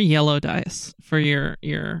 4 yellow dice for your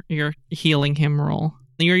healing him roll.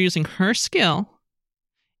 You're using her skill,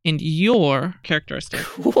 and your characteristic.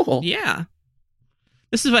 Cool. Yeah.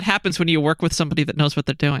 This is what happens when you work with somebody that knows what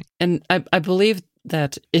they're doing. And I believe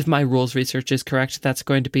that if my rules research is correct, that's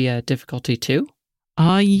going to be a difficulty 2.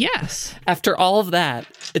 Yes. After all of that,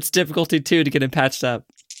 it's difficulty 2 to get him patched up.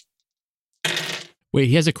 Wait,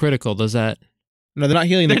 he has a critical. Does that No, they're not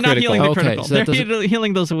healing the They're not critical. healing the Okay, critical. so that They're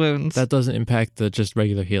healing those wounds. that doesn't impact the just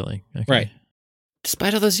regular healing? Okay. Right.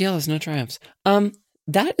 Despite all those yellows, no triumphs.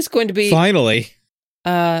 That is going to be Finally.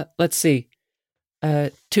 let's see.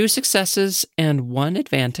 2 successes and 1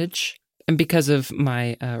 advantage. And because of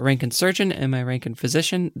my rank in surgeon and my rank in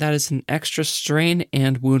physician, that is an extra strain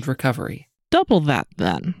and wound recovery. Double that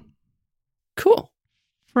then. Cool.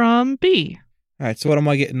 From B. All right, so what am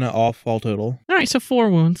I getting off all total? All right, so 4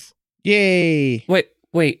 wounds. Yay!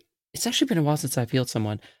 Wait. It's actually been a while since I've healed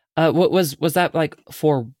someone. What was that like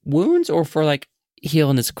for wounds or for like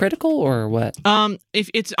healing his critical or what? If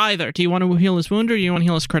it's either. Do you want to heal his wound or do you want to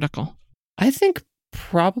heal his critical? I think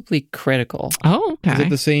probably critical. Oh, okay. Is it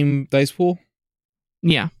the same dice pool?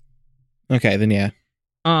 Yeah. Okay, then yeah.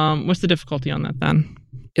 What's the difficulty on that then?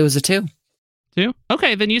 It was a 2. 2?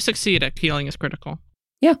 Okay, then you succeed at healing his critical.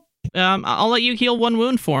 Yeah. I'll let you heal 1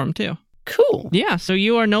 wound for him too. Cool. Yeah, so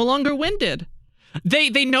you are no longer winded.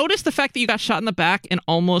 They noticed the fact that you got shot in the back and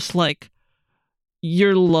almost like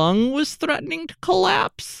your lung was threatening to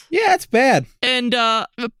collapse. Yeah, that's bad. And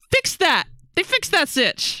fix that. They fixed that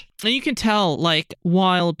sitch. And you can tell, like,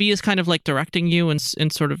 while B is kind of like directing you and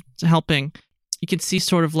sort of helping, you can see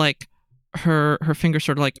sort of like her fingers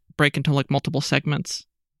sort of like break into like multiple segments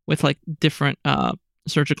with like different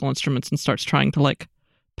surgical instruments and starts trying to like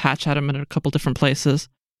patch at him in a couple different places.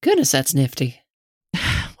 Goodness, that's nifty.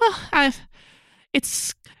 Well,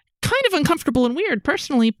 it's kind of uncomfortable and weird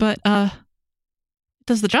personally, but it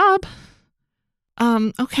does the job.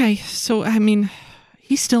 Okay, so I mean,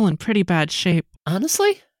 he's still in pretty bad shape.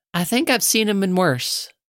 Honestly, I think I've seen him in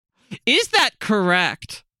worse. Is that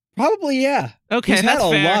correct? Probably, yeah. Okay, He's that's had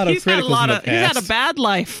a fair. lot of He's had a criticals lot in the of. He's had a past. bad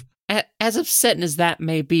life. As upsetting as that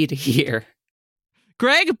may be to hear.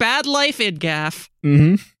 Greg, bad life, Idgaff.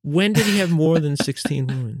 Mm-hmm. When did he have more than 16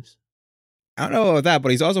 wounds? I don't know about that,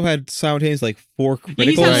 but he's also had simultaneous like 4 criticals. Yeah,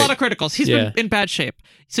 he's had a Right. lot of criticals. He's been in bad shape.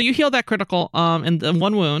 So you heal that critical, and the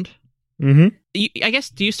 1 wound. Mm-hmm. I guess.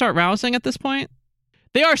 Do you start rousing at this point?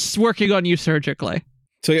 They are working on you surgically.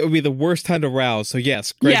 So it would be the worst time to rouse. So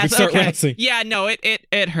yes, Greg, Yes. we start Okay. rousing. Yeah. No.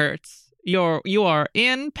 It hurts. You are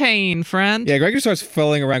in pain, friend. Yeah, Greg just starts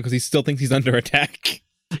falling around because he still thinks he's under attack.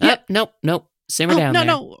 Yeah. Nope. Simmer down there.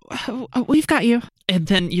 No. We've got you. And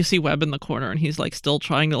then you see Webb in the corner, and he's like still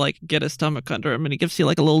trying to like get his stomach under him, and he gives you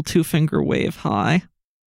like a little 2-finger wave high.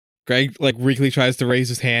 Greg like weakly tries to raise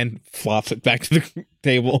his hand, flops it back to the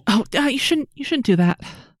table. Oh, you shouldn't do that.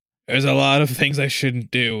 There's a lot of things I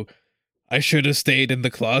shouldn't do. I should have stayed in the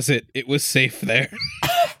closet. It was safe there.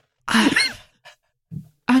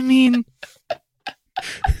 I mean,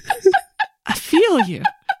 I feel you,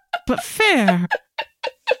 but fair.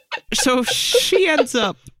 So she ends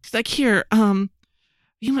up she's like, here,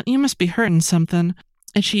 you must be hurting something,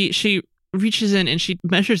 and she reaches in and she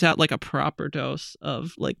measures out like a proper dose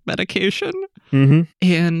of like medication, Mm-hmm.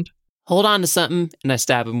 and Hold on to something, and I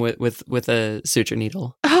stab him with a suture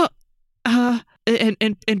needle.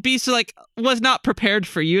 and Beast like was not prepared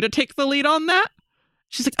for you to take the lead on that.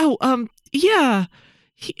 She's like, yeah,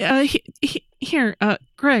 here,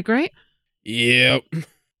 Greg, right? Yep.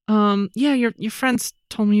 Yeah, your friends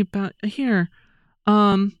told me about here.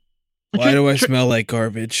 Why do I smell like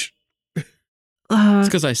garbage? It's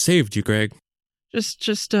because I saved you, Greg.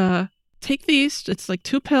 Just take these. It's like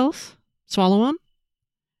 2 pills. Swallow them,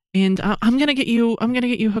 and I'm gonna get you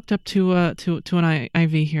hooked up to an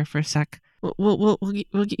IV here for a sec. We'll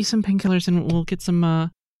get you some painkillers and we'll get some.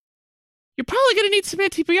 You're probably gonna need some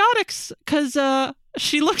antibiotics because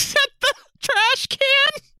she looks at the trash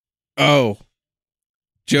can. Oh,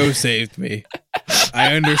 Joe saved me.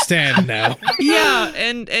 I understand now. Yeah,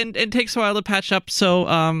 and it takes a while to patch up, so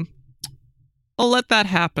I'll let that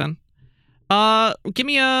happen. Give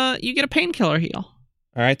me you get a painkiller heal.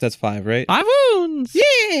 All right, that's 5, right? 5 wounds.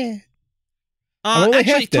 Yeah. I'm only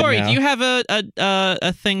Actually, half dead Tori, now. do you have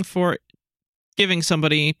a thing for giving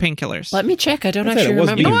somebody painkillers? Let me check. I don't I thought actually it was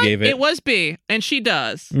remember. you You know who what? gave it. It was B, and she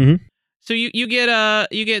does. Mhm. So you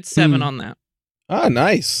get 7 on that. Ah,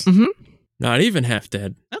 nice. Not even half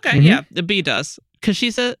dead. Okay, Mhm. yeah, the B does because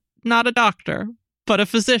she's not a doctor, but a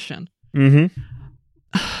physician. Mm-hmm.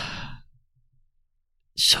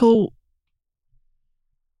 So,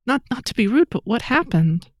 not to be rude, but what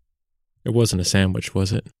happened? It wasn't a sandwich,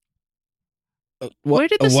 was it? Where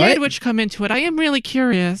did the sandwich come into it? I am really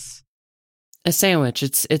curious. A sandwich.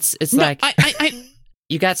 It's No, like I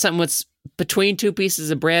You got something that's between two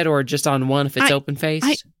pieces of bread or just on one if it's open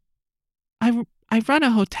faced? I run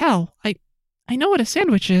a hotel. I know what a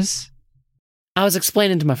sandwich is. I was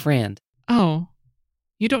explaining to my friend. Oh,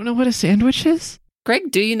 you don't know what a sandwich is?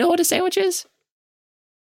 Greg, do you know what a sandwich is?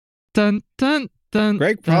 Dun dun dun.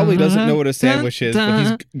 Greg probably doesn't know what a sandwich is, but dun.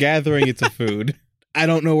 he's gathering it's a food. I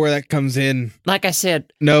don't know where that comes in. Like I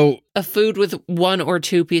said, No, a food with one or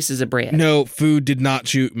two pieces of bread. no, food did not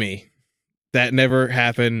shoot me. That never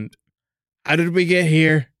happened. How did we get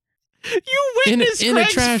here? You witnessed in a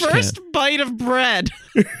Greg's trash first bite of bread.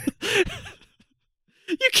 You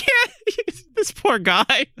can't. This poor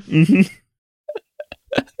guy.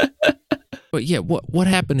 But yeah, what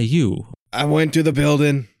happened to you? I went to the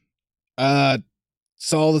building, saw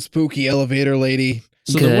the spooky elevator lady.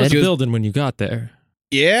 So there was a Good. building when you got there.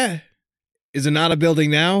 Yeah? Is it not a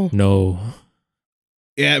building now? No.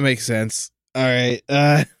 Yeah, it makes sense. All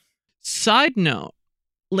right. Side note: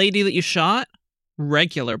 lady that you shot,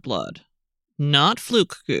 regular blood, not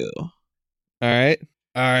fluke goo. All right.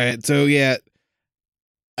 So yeah,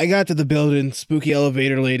 I got to the building. Spooky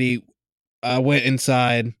elevator lady. Went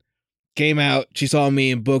inside. Came out. She saw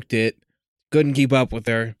me and booked it. Couldn't keep up with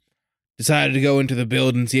her. Decided to go into the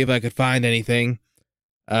building, see if I could find anything.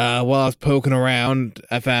 While I was poking around,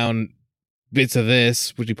 I found bits of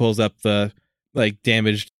this, which he pulls up the like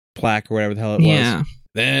damaged plaque or whatever the hell it was. Yeah.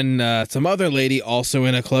 Then some other lady also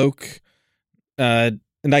in a cloak. And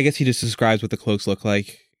I guess he just describes what the cloaks look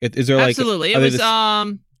like. Is there like Absolutely. It are they was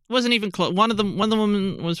the- wasn't even close. One of the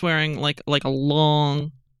women was wearing like a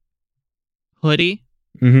long hoodie.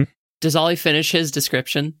 Does Ollie finish his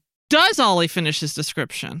description? Does Ollie finish his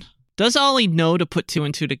description? Does Ollie know to put two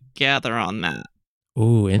and two together on that?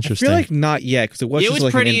 Ooh, I interesting. feel like not yet because it was It just was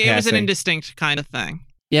like pretty. an It was an in-passing. indistinct kind of thing.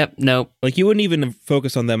 Yep, nope. Like you wouldn't even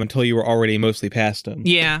focus on them until you were already mostly past them.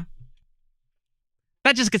 Yeah.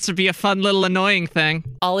 That just gets to be a fun little annoying thing.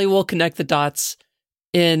 Ollie will connect the dots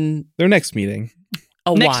in Their next meeting.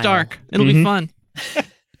 a Next while. arc. It'll be Mhm. fun.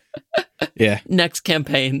 Yeah. Next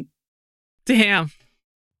campaign. Damn.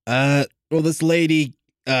 Well, this lady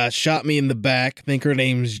shot me in the back. I think her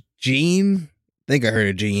name's Jean. I think I heard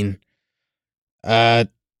of Jean.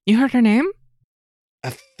 You heard her name? I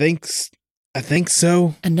think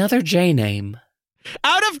so. Another J name.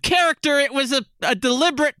 Out of character, it was a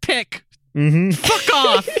deliberate pick. Mm-hmm. Fuck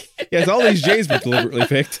off. Yes, all these J's were deliberately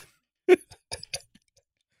picked.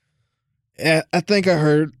 Yeah, I think I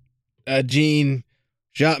heard Jean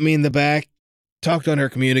shot me in the back, talked on her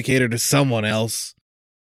communicator to someone else.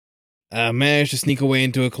 Managed to sneak away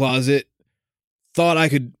into a closet. Thought I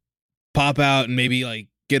could pop out and maybe like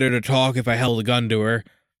get her to talk if I held a gun to her.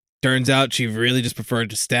 Turns out she really just preferred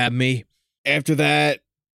to stab me. After that,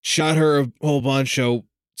 shot her a whole bunch, so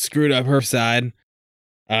screwed up her side.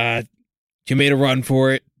 She made a run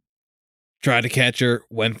for it. Tried to catch her,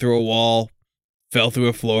 went through a wall, fell through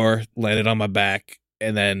a floor, landed on my back,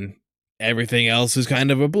 and then everything else is kind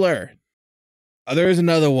of a blur. There is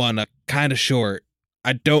another one, kind of short.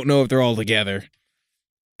 I don't know if they're all together.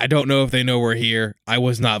 I don't know if they know we're here. I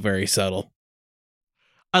was not very subtle.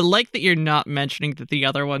 I like that you're not mentioning that the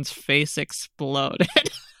other one's face exploded.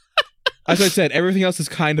 As I said, everything else is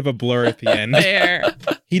kind of a blur at the end. There.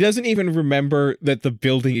 He doesn't even remember that the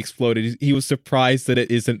building exploded. He was surprised that it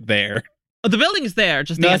isn't there. The building's there.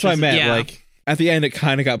 Just the No, that's what I entrance- meant. Yeah. Like, at the end, it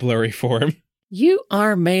kind of got blurry for him. You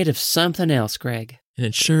are made of something else, Greg. And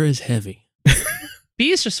it sure is heavy.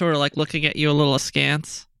 B's just sort of like looking at you a little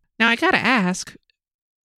askance. Now I gotta ask,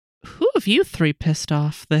 who of you three pissed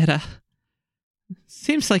off that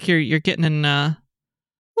seems like you're getting in a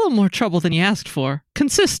little more trouble than you asked for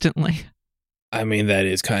consistently. I mean, that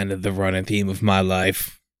is kind of the running theme of my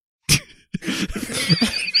life.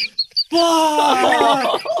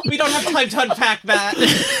 We don't have time to unpack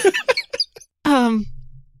that.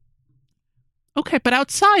 Okay, but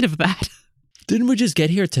outside of that. Didn't we just get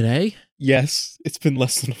here today? Yes, it's been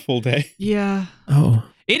less than a full day. Yeah. Oh.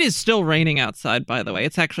 It is still raining outside, by the way.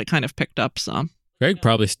 It's actually kind of picked up some. Greg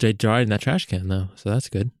probably stayed dry in that trash can, though, so that's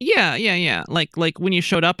good. Yeah. Like when you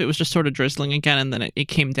showed up, it was just sort of drizzling again, and then it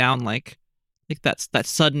came down like that's that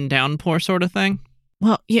sudden downpour sort of thing.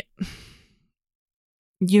 Well, yeah,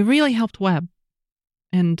 you really helped Webb,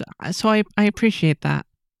 and so I appreciate that.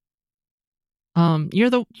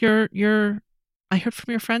 You're. I heard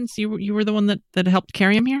from your friends you were the one that helped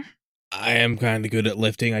carry him here. I am kind of good at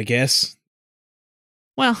lifting, I guess.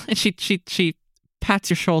 Well, and she pats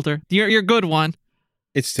your shoulder. You're a good one.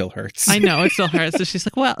 It still hurts. I know, it still hurts. So she's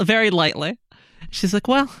like, well, very lightly. She's like,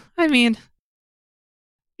 well, I mean,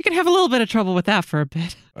 you can have a little bit of trouble with that for a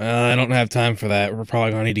bit. Well, I don't have time for that. We're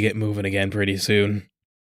probably going to need to get moving again pretty soon.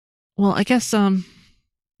 Well, I guess,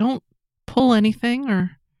 don't pull anything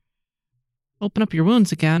or open up your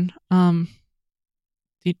wounds again. Do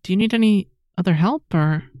you need any other help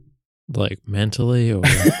or? Like mentally or?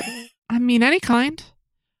 I mean, any kind.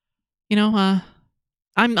 You know,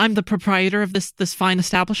 I'm the proprietor of this fine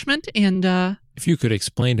establishment, and If you could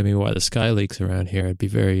explain to me why the sky leaks around here, I'd be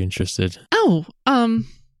very interested.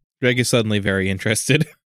 Greg is suddenly very interested.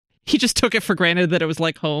 He just took it for granted that it was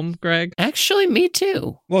like home, Greg. Actually, me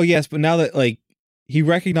too. Well, yes, but now that like he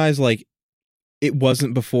recognized like it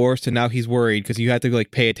wasn't before, so now he's worried because you have to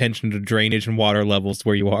like pay attention to drainage and water levels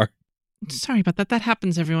where you are. Sorry about that. That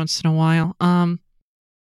happens every once in a while.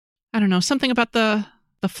 I don't know, something about the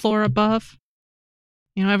floor above.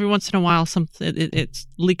 You know, every once in a while, it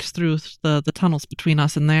leaks through the tunnels between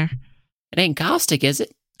us and there. It ain't caustic, is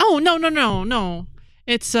it? Oh no!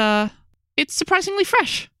 It's surprisingly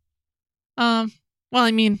fresh. Well,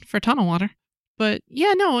 I mean, for tunnel water. But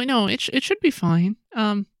yeah, no, it should be fine.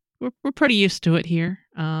 We're pretty used to it here.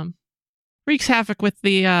 Wreaks havoc with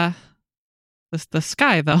the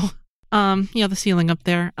sky though. The ceiling up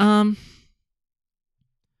there.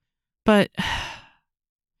 But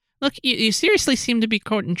look, you seriously seem to be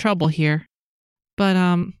caught in trouble here. But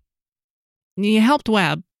you helped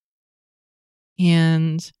Webb,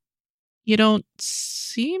 and you don't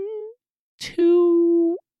seem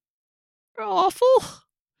too awful.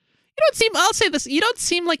 I'll say this, you don't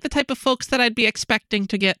seem like the type of folks that I'd be expecting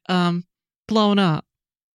to get blown up.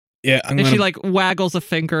 Yeah, And she like waggles a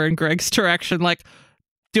finger in Greg's direction, like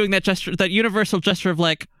doing that gesture, that universal gesture of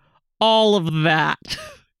like all of that.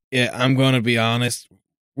 Yeah, I'm going to be honest.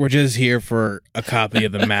 We're just here for a copy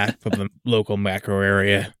of the map of the local macro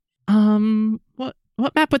area.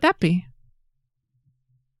 What map would that be?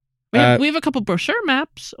 We have a couple brochure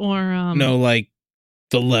maps, or No, like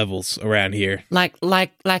the levels around here. Like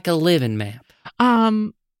a living map.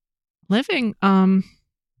 Living. I'm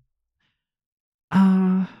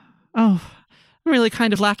really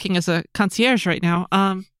kind of lacking as a concierge right now.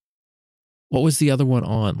 What was the other one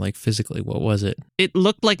on? Like physically, what was it? It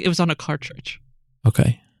looked like it was on a cartridge.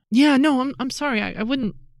 Okay. Yeah, no, I'm sorry. I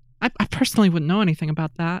wouldn't. I personally wouldn't know anything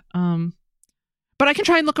about that. But I can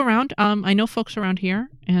try and look around. I know folks around here,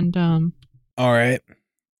 and All right.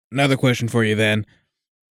 Another question for you then.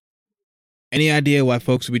 Any idea why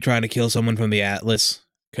folks would be trying to kill someone from the Atlas?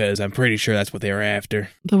 Because I'm pretty sure that's what they were after.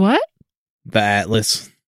 The what? The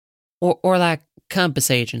Atlas. Or like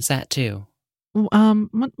compass agents, that too. What,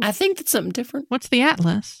 I think that's something different. what's the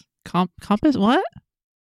Atlas? Compass? What?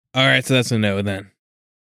 All right, so that's a no then.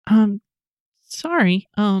 Sorry.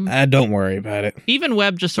 Don't worry about it. Even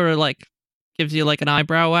Webb just sort of like gives you like an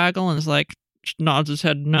eyebrow waggle and is like nods his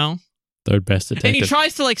head no. Third best And detective. he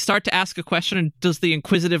tries to like start to ask a question and does the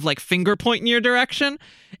inquisitive like finger point in your direction,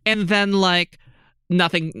 and then like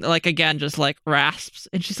nothing, like again just like rasps,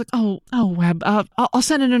 and she's like, "Oh, Webb, I'll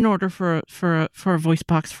send in an order for a voice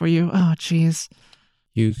box for you." Oh, jeez.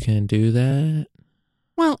 You can do that?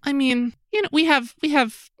 Well, I mean, we have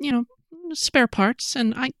spare parts,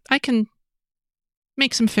 and I can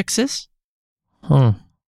make some fixes. Huh.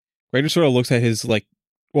 Ryder sort of looks at his like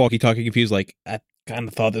walkie-talkie confused, like, I kind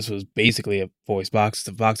of thought this was basically a voice box.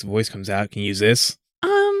 The box of voice comes out. Can you use this?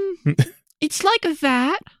 It's like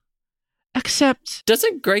that, except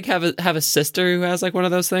Doesn't Greg have a sister who has like one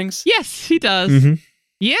of those things? yes, he does. Mhm.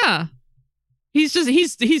 Yeah, he's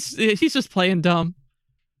just playing dumb.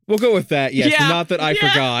 We'll go with that. Yes, Yeah, not that I yeah,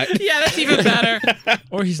 forgot. Yeah, that's even better.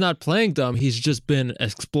 Or he's not playing dumb. He's just been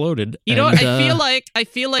exploded. You know what? and, I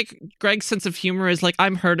feel like Greg's sense of humor is like,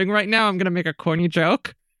 I'm hurting right now. I'm gonna make a corny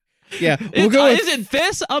joke. Yeah, we'll go with... Isn't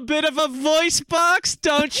this a bit of a voice box?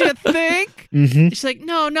 Don't you think? Mm-hmm. She's like,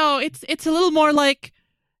 no, it's a little more like,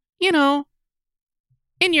 in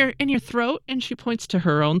your throat, and she points to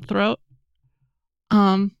her own throat.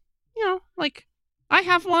 Like I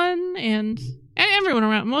have one, and everyone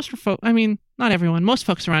around, most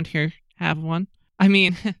folks around here have one. I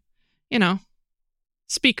mean,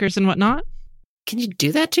 speakers and whatnot. Can you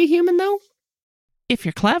do that to a human though? If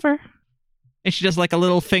you're clever. And she does like a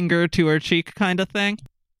little finger to her cheek kind of thing.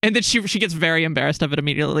 And then she gets very embarrassed of it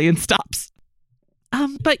immediately and stops.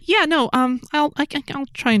 But yeah, no, I'll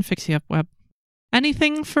try and fix you up, Webb.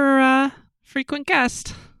 Anything for frequent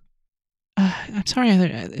guest. I'm sorry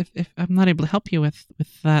if I'm not able to help you with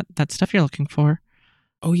that stuff you're looking for.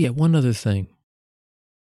 Oh, yeah, one other thing.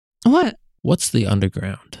 What? What's the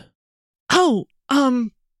underground? Oh,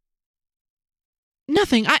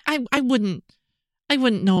 nothing. I wouldn't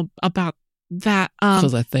know about that.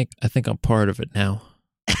 Because I think I'm part of it now.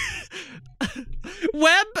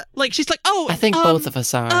 Webb, like she's like, oh, I think both of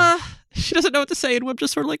us are. She doesn't know what to say, and Webb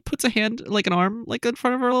just sort of like puts a hand, like an arm, like in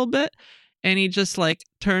front of her a little bit, And he just like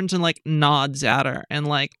turns and like nods at her and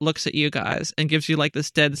like looks at you guys and gives you like this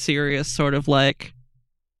dead serious sort of like,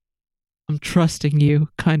 I'm trusting you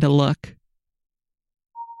kind of look.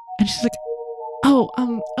 And she's like, oh,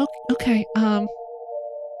 okay,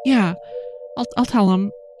 yeah, I'll tell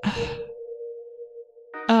him.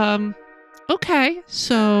 Okay,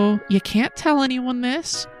 so you can't tell anyone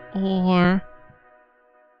this, or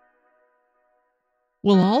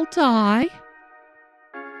we'll all die,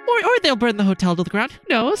 or they'll burn the hotel to the ground. Who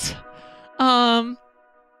knows?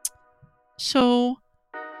 So,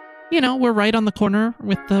 we're right on the corner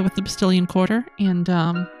with the Bastilian Quarter, and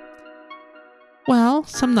well,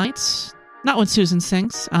 some nights, not when Susan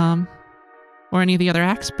sings, or any of the other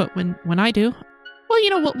acts, but when I do,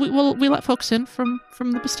 well, we let folks in from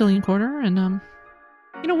the Bastilian Quarter, and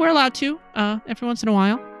we're allowed to every once in a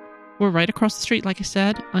while. We're right across the street, like I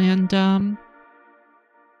said, and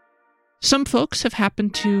some folks have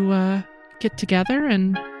happened to get together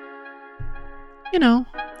and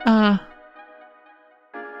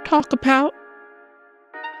talk about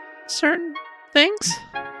certain things.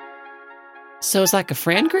 So it's like a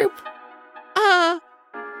friend group?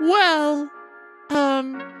 Well,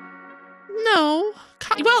 no.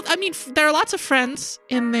 Well, I mean, there are lots of friends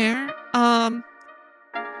in there.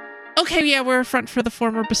 Okay, yeah, we're a front for the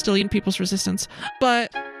former Bastilian People's Resistance,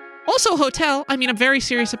 but also a hotel. I mean, I'm very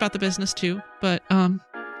serious about the business too, but I'm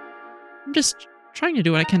just trying to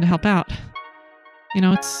do what I can to help out.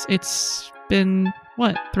 It's been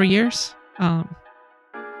what, 3 years? Kind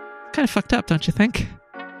of fucked up, don't you think?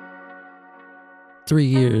 3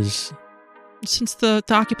 years. Since the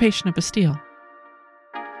occupation of Bastille.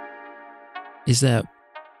 Is that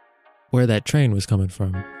where that train was coming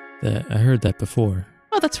from? I heard that before.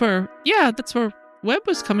 Oh, that's where Webb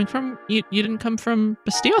was coming from. You didn't come from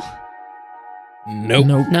Bastille? Nope.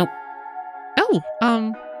 Nope.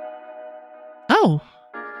 Oh.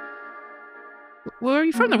 Where are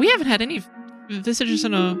you from then? We haven't had any visitors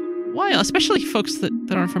in a while, especially folks that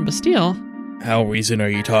aren't from Bastille. How recent are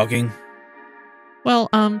you talking? Well,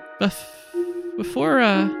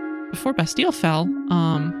 before Bastille fell,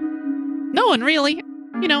 no one really.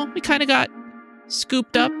 We kind of got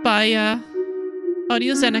scooped up by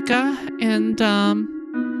Audio Zeneca, and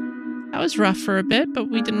that was rough for a bit, but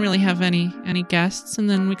we didn't really have any guests, and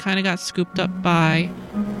then we kind of got scooped up by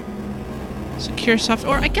Securesoft,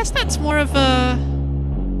 or I guess that's more of a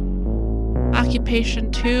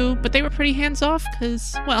occupation too, but they were pretty hands-off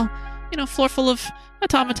because, well, floor full of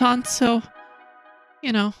automatons, so,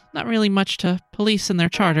 not really much to police in their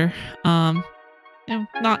charter.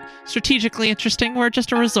 Not strategically interesting. We're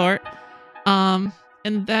just a resort. And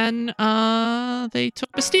then they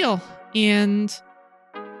took Bastille and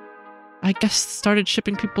I guess started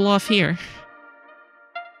shipping people off here.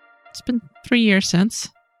 It's been 3 years since.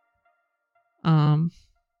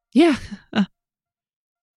 Yeah. I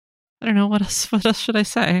don't know what else should I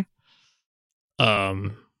say?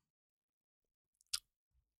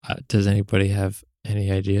 Does anybody have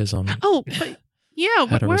any ideas on? Oh, but yeah.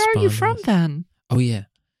 Where are you from then? Oh yeah,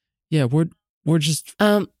 we're just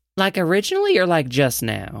Like originally or like just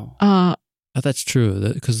now? oh, that's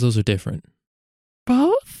true because those are different.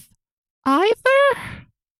 Both? Either?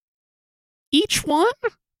 Each one?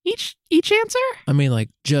 Each answer? I mean, like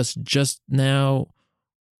just now,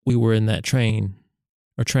 we were in that train.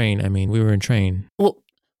 I mean, we were in train. Well,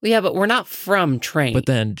 yeah, but we're not from train. But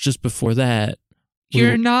then just before that,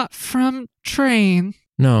 You're not from train.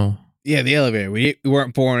 No. Yeah, the elevator. We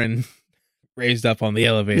weren't born and raised up on the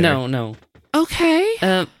elevator. No.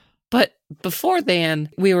 Okay. But before then,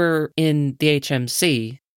 we were in the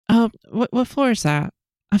HMC. What floor is that?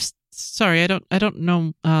 I'm sorry, I don't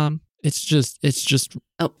know. It's just.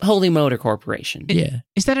 Holy Motor Corporation. Yeah.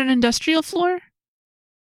 Is that an industrial floor?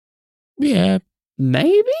 Yeah.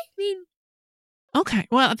 Maybe? Okay,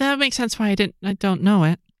 well, that makes sense why I don't know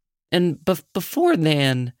it. And before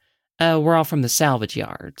then, we're all from the salvage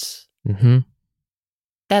yards. Mm-hmm.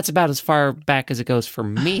 That's about as far back as it goes for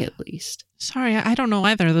me, at least. Sorry, I don't know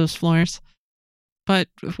either of those floors. But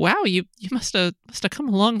wow, you must have come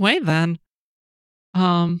a long way then.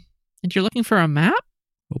 And you're looking for a map?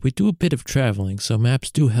 Well, we do a bit of traveling, so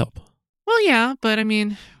maps do help. Well, yeah, but I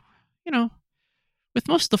mean, with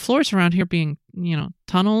most of the floors around here being,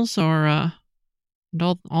 tunnels or and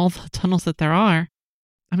all the tunnels that there are,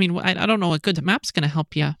 I mean, I don't know what good map's going to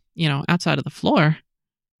help you, outside of the floor.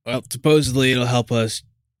 Well, supposedly it'll help us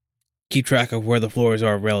keep track of where the floors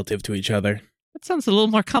are relative to each other. That sounds a little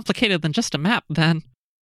more complicated than just a map, then.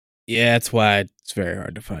 Yeah, that's why it's very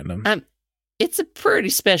hard to find them. It's a pretty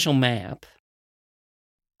special map.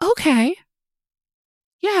 Okay.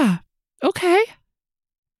 Yeah. Okay.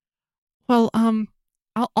 Well,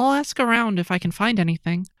 I'll ask around if I can find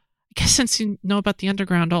anything. I guess since you know about the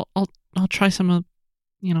underground, I'll try some of,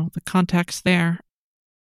 the contacts there.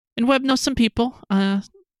 And Webb knows some people,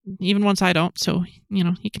 even ones I don't. So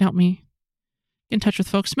he can help me get in touch with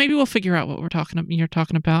folks. Maybe we'll figure out what you're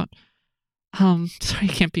talking about. Sorry, I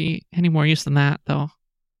can't be any more use than that, though.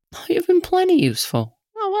 Oh, you've been plenty useful.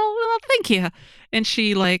 Oh well, thank you. And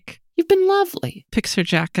she You've been lovely. picks her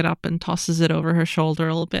jacket up and tosses it over her shoulder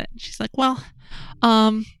a little bit. She's like, well,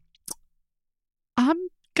 I'm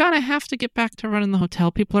gonna have to get back to running the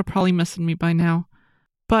hotel. People are probably missing me by now.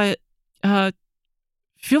 But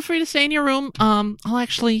feel free to stay in your room. I'll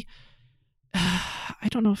actually I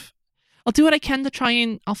don't know if I'll do what I can to try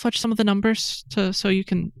and I'll fudge some of the numbers so you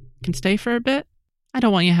can stay for a bit. I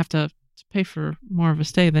don't want you to have to pay for more of a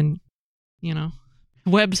stay than,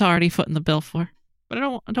 Webb's already footing the bill for. But I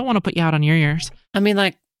don't want to put you out on your ears. I mean,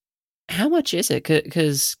 like, how much is it?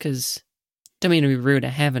 Because, don't mean to be rude, I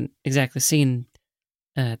haven't exactly seen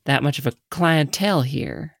that much of a clientele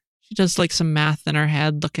here. She does like some math in her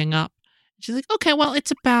head, looking up. She's like, okay, well,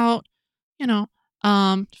 it's about,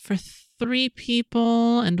 for 3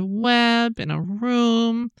 people and Webb in a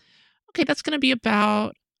room. Okay, that's going to be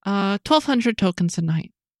about 1,200 tokens a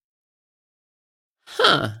night.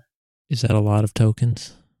 Huh. Is that a lot of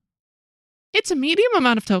tokens? It's a medium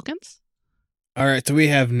amount of tokens. All right, so we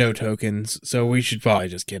have no tokens, so we should probably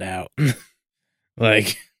just get out.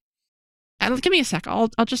 Like, Give me a sec. I'll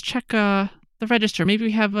just check the register. Maybe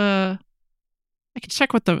we have I can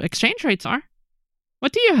check what the exchange rates are.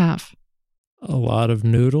 What do you have? A lot of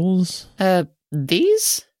noodles?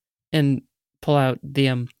 These? And pull out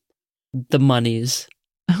the monies.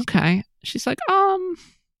 Okay. She's like,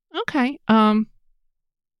 okay.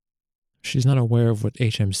 She's not aware of what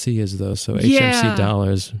HMC is, though, so Yeah. HMC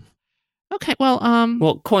dollars. Okay, well,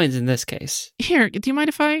 Well, coins in this case. here, do you mind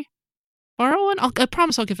if I borrow one? I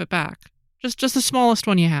promise I'll give it back. Just the smallest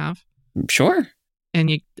one you have. Sure. And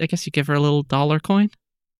I guess you give her a little dollar coin.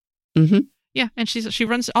 Mm-hmm. Yeah, and she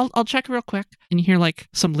runs. I'll check real quick, and you hear like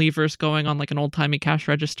some levers going on, like an old timey cash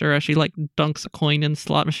register, as she like dunks a coin in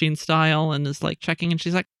slot machine style, and is like checking. And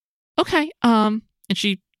she's like, okay, and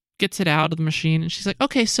she gets it out of the machine, and she's like,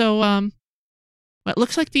 okay, so well, it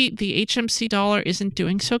looks like the HMC dollar isn't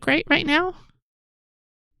doing so great right now.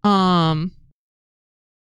 Holy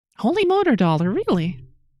Motor Dollar, really?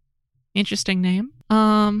 Interesting name.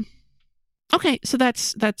 Okay, so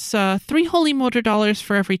that's 3 Holy Motor Dollars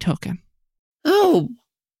for every token. Oh.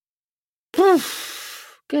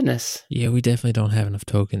 Goodness. Yeah, we definitely don't have enough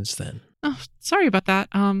tokens then. Oh, sorry about that.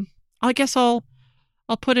 I guess I'll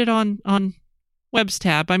put it on Webb's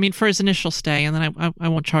tab. I mean, for his initial stay, and then I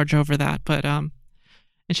won't charge over that. But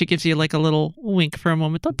and she gives you like a little wink for a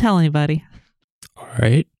moment. Don't tell anybody. All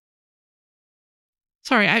right.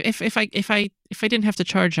 Sorry, if I didn't have to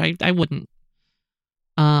charge, I wouldn't.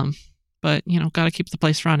 But gotta keep the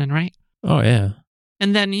place running, right? Oh, yeah.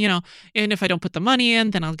 And then and if I don't put the money in,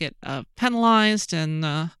 then I'll get penalized, and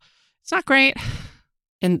it's not great.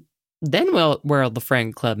 And then where'll the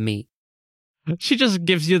friend club meet? She just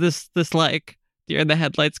gives you this like deer in the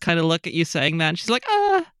headlights kind of look at you saying that, and she's like,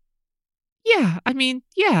 yeah, I mean,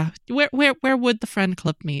 yeah. Where would the friend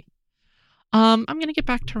club meet? I'm gonna get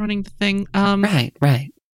back to running the thing.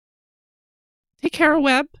 Right. Take care of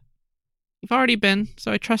Webb. You've already been,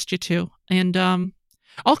 so I trust you too. And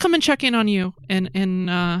I'll come and check in on you in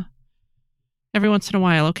every once in a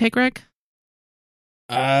while, okay, Greg?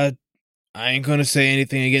 I ain't gonna say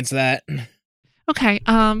anything against that. Okay,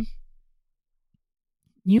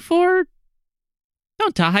 you four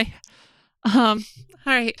don't die. All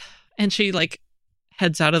right. And she like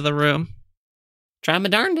heads out of the room. Try my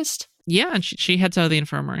darndest. Yeah, and she heads out of the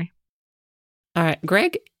infirmary. All right,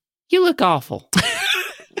 Greg, you look awful.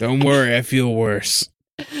 Don't worry, I feel worse.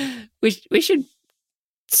 We should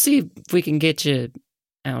see if we can get you,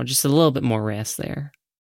 just a little bit more rest there.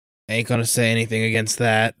 Ain't gonna say anything against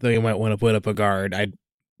that, though you might want to put up a guard. I'm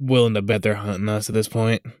willing to bet they're hunting us at this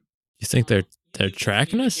point. You think they're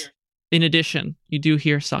tracking us? In addition, you do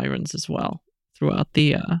hear sirens as well throughout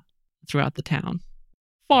the town.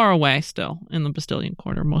 Far away still, in the Bastilian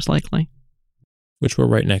Quarter, most likely. Which we're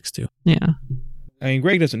right next to. Yeah. I mean,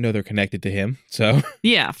 Greg doesn't know they're connected to him, so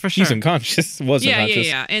Yeah, for sure. he's unconscious. Was unconscious.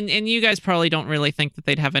 Yeah. And you guys probably don't really think that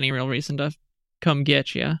they'd have any real reason to come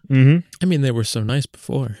get you. Mm-hmm. I mean, they were so nice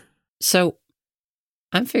before. So,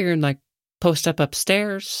 I'm figuring like post up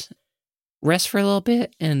upstairs, rest for a little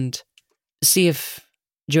bit, and see if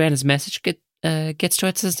Joanna's message gets to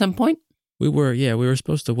us at some point. We were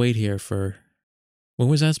supposed to wait here for... When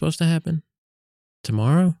was that supposed to happen?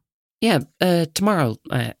 Tomorrow? Yeah, tomorrow,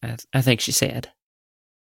 I think she said.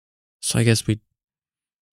 So I guess we'd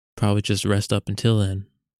probably just rest up until then.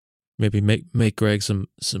 Maybe make Greg some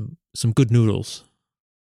good noodles.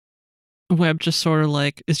 Webb just sort of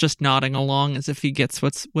like is just nodding along as if he gets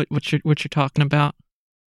what you're talking about.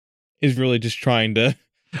 He's really just trying to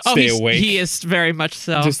stay awake. He is very much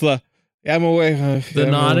so. Just I'm awake. The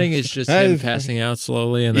nodding is just him passing out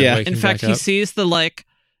slowly and then waking In fact, back he up. sees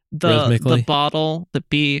the bottle that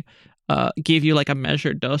B gave you like a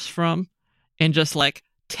measured dose from, and just like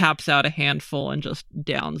taps out a handful and just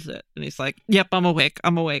downs it. And he's like, "Yep, I'm awake.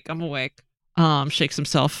 Shakes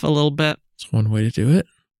himself a little bit. It's one way to do it.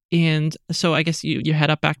 And so I guess you head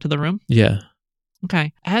up back to the room. Yeah.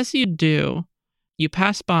 Okay. As you do, you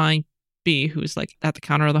pass by B, who's like at the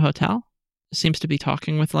counter of the hotel. Seems to be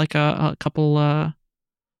talking with like a couple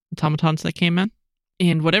automatons that came in.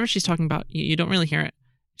 And whatever she's talking about, you don't really hear it.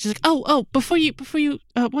 She's like, oh, before you,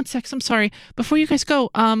 1 sec, I'm sorry. Before you guys go,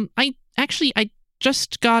 I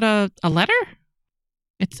just got a letter.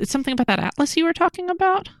 It's something about that atlas you were talking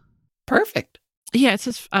about. Perfect. Yeah, it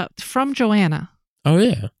says from Joanna. Oh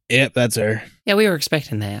yeah. Yep, that's her. Yeah, we were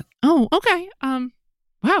expecting that. Oh, okay.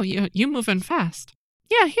 Wow, you moving fast.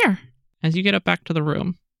 Yeah, here. As you get up back to the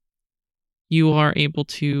room, you are able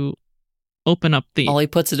to open up the... Ollie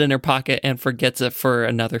puts it in her pocket and forgets it for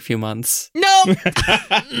another few months. No!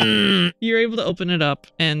 You're able to open it up,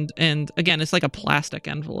 and again, it's like a plastic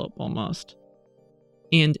envelope almost.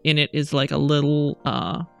 And in it is like a little,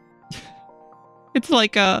 it's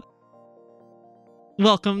like a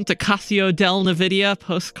welcome to Casio del Nvidia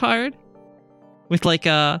postcard with like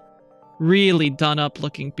a really done up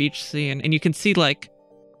looking beach scene, and you can see like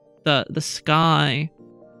the sky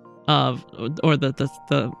of, or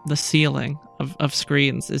the ceiling of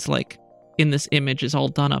screens is like in this image is all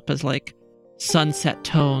done up as like sunset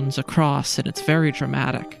tones across, and it's very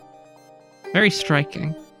dramatic, very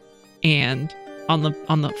striking. And on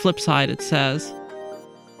the flip side, it says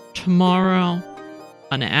tomorrow,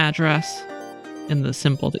 an address, and the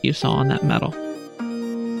symbol that you saw on that medal.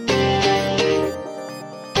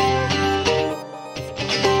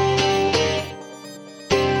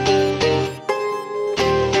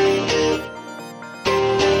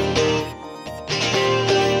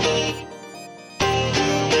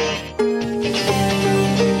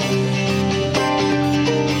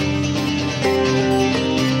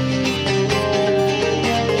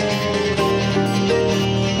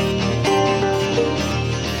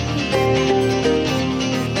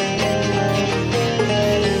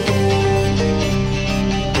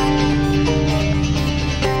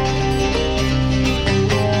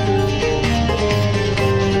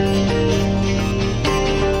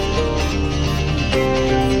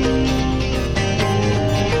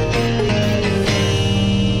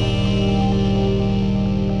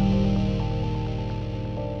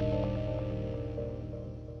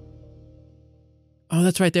 Oh,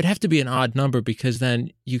 that's right. There'd have to be an odd number because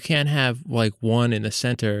then you can't have like one in the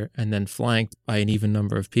center and then flanked by an even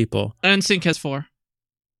number of people. And Sync has 4.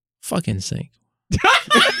 Fucking Sync.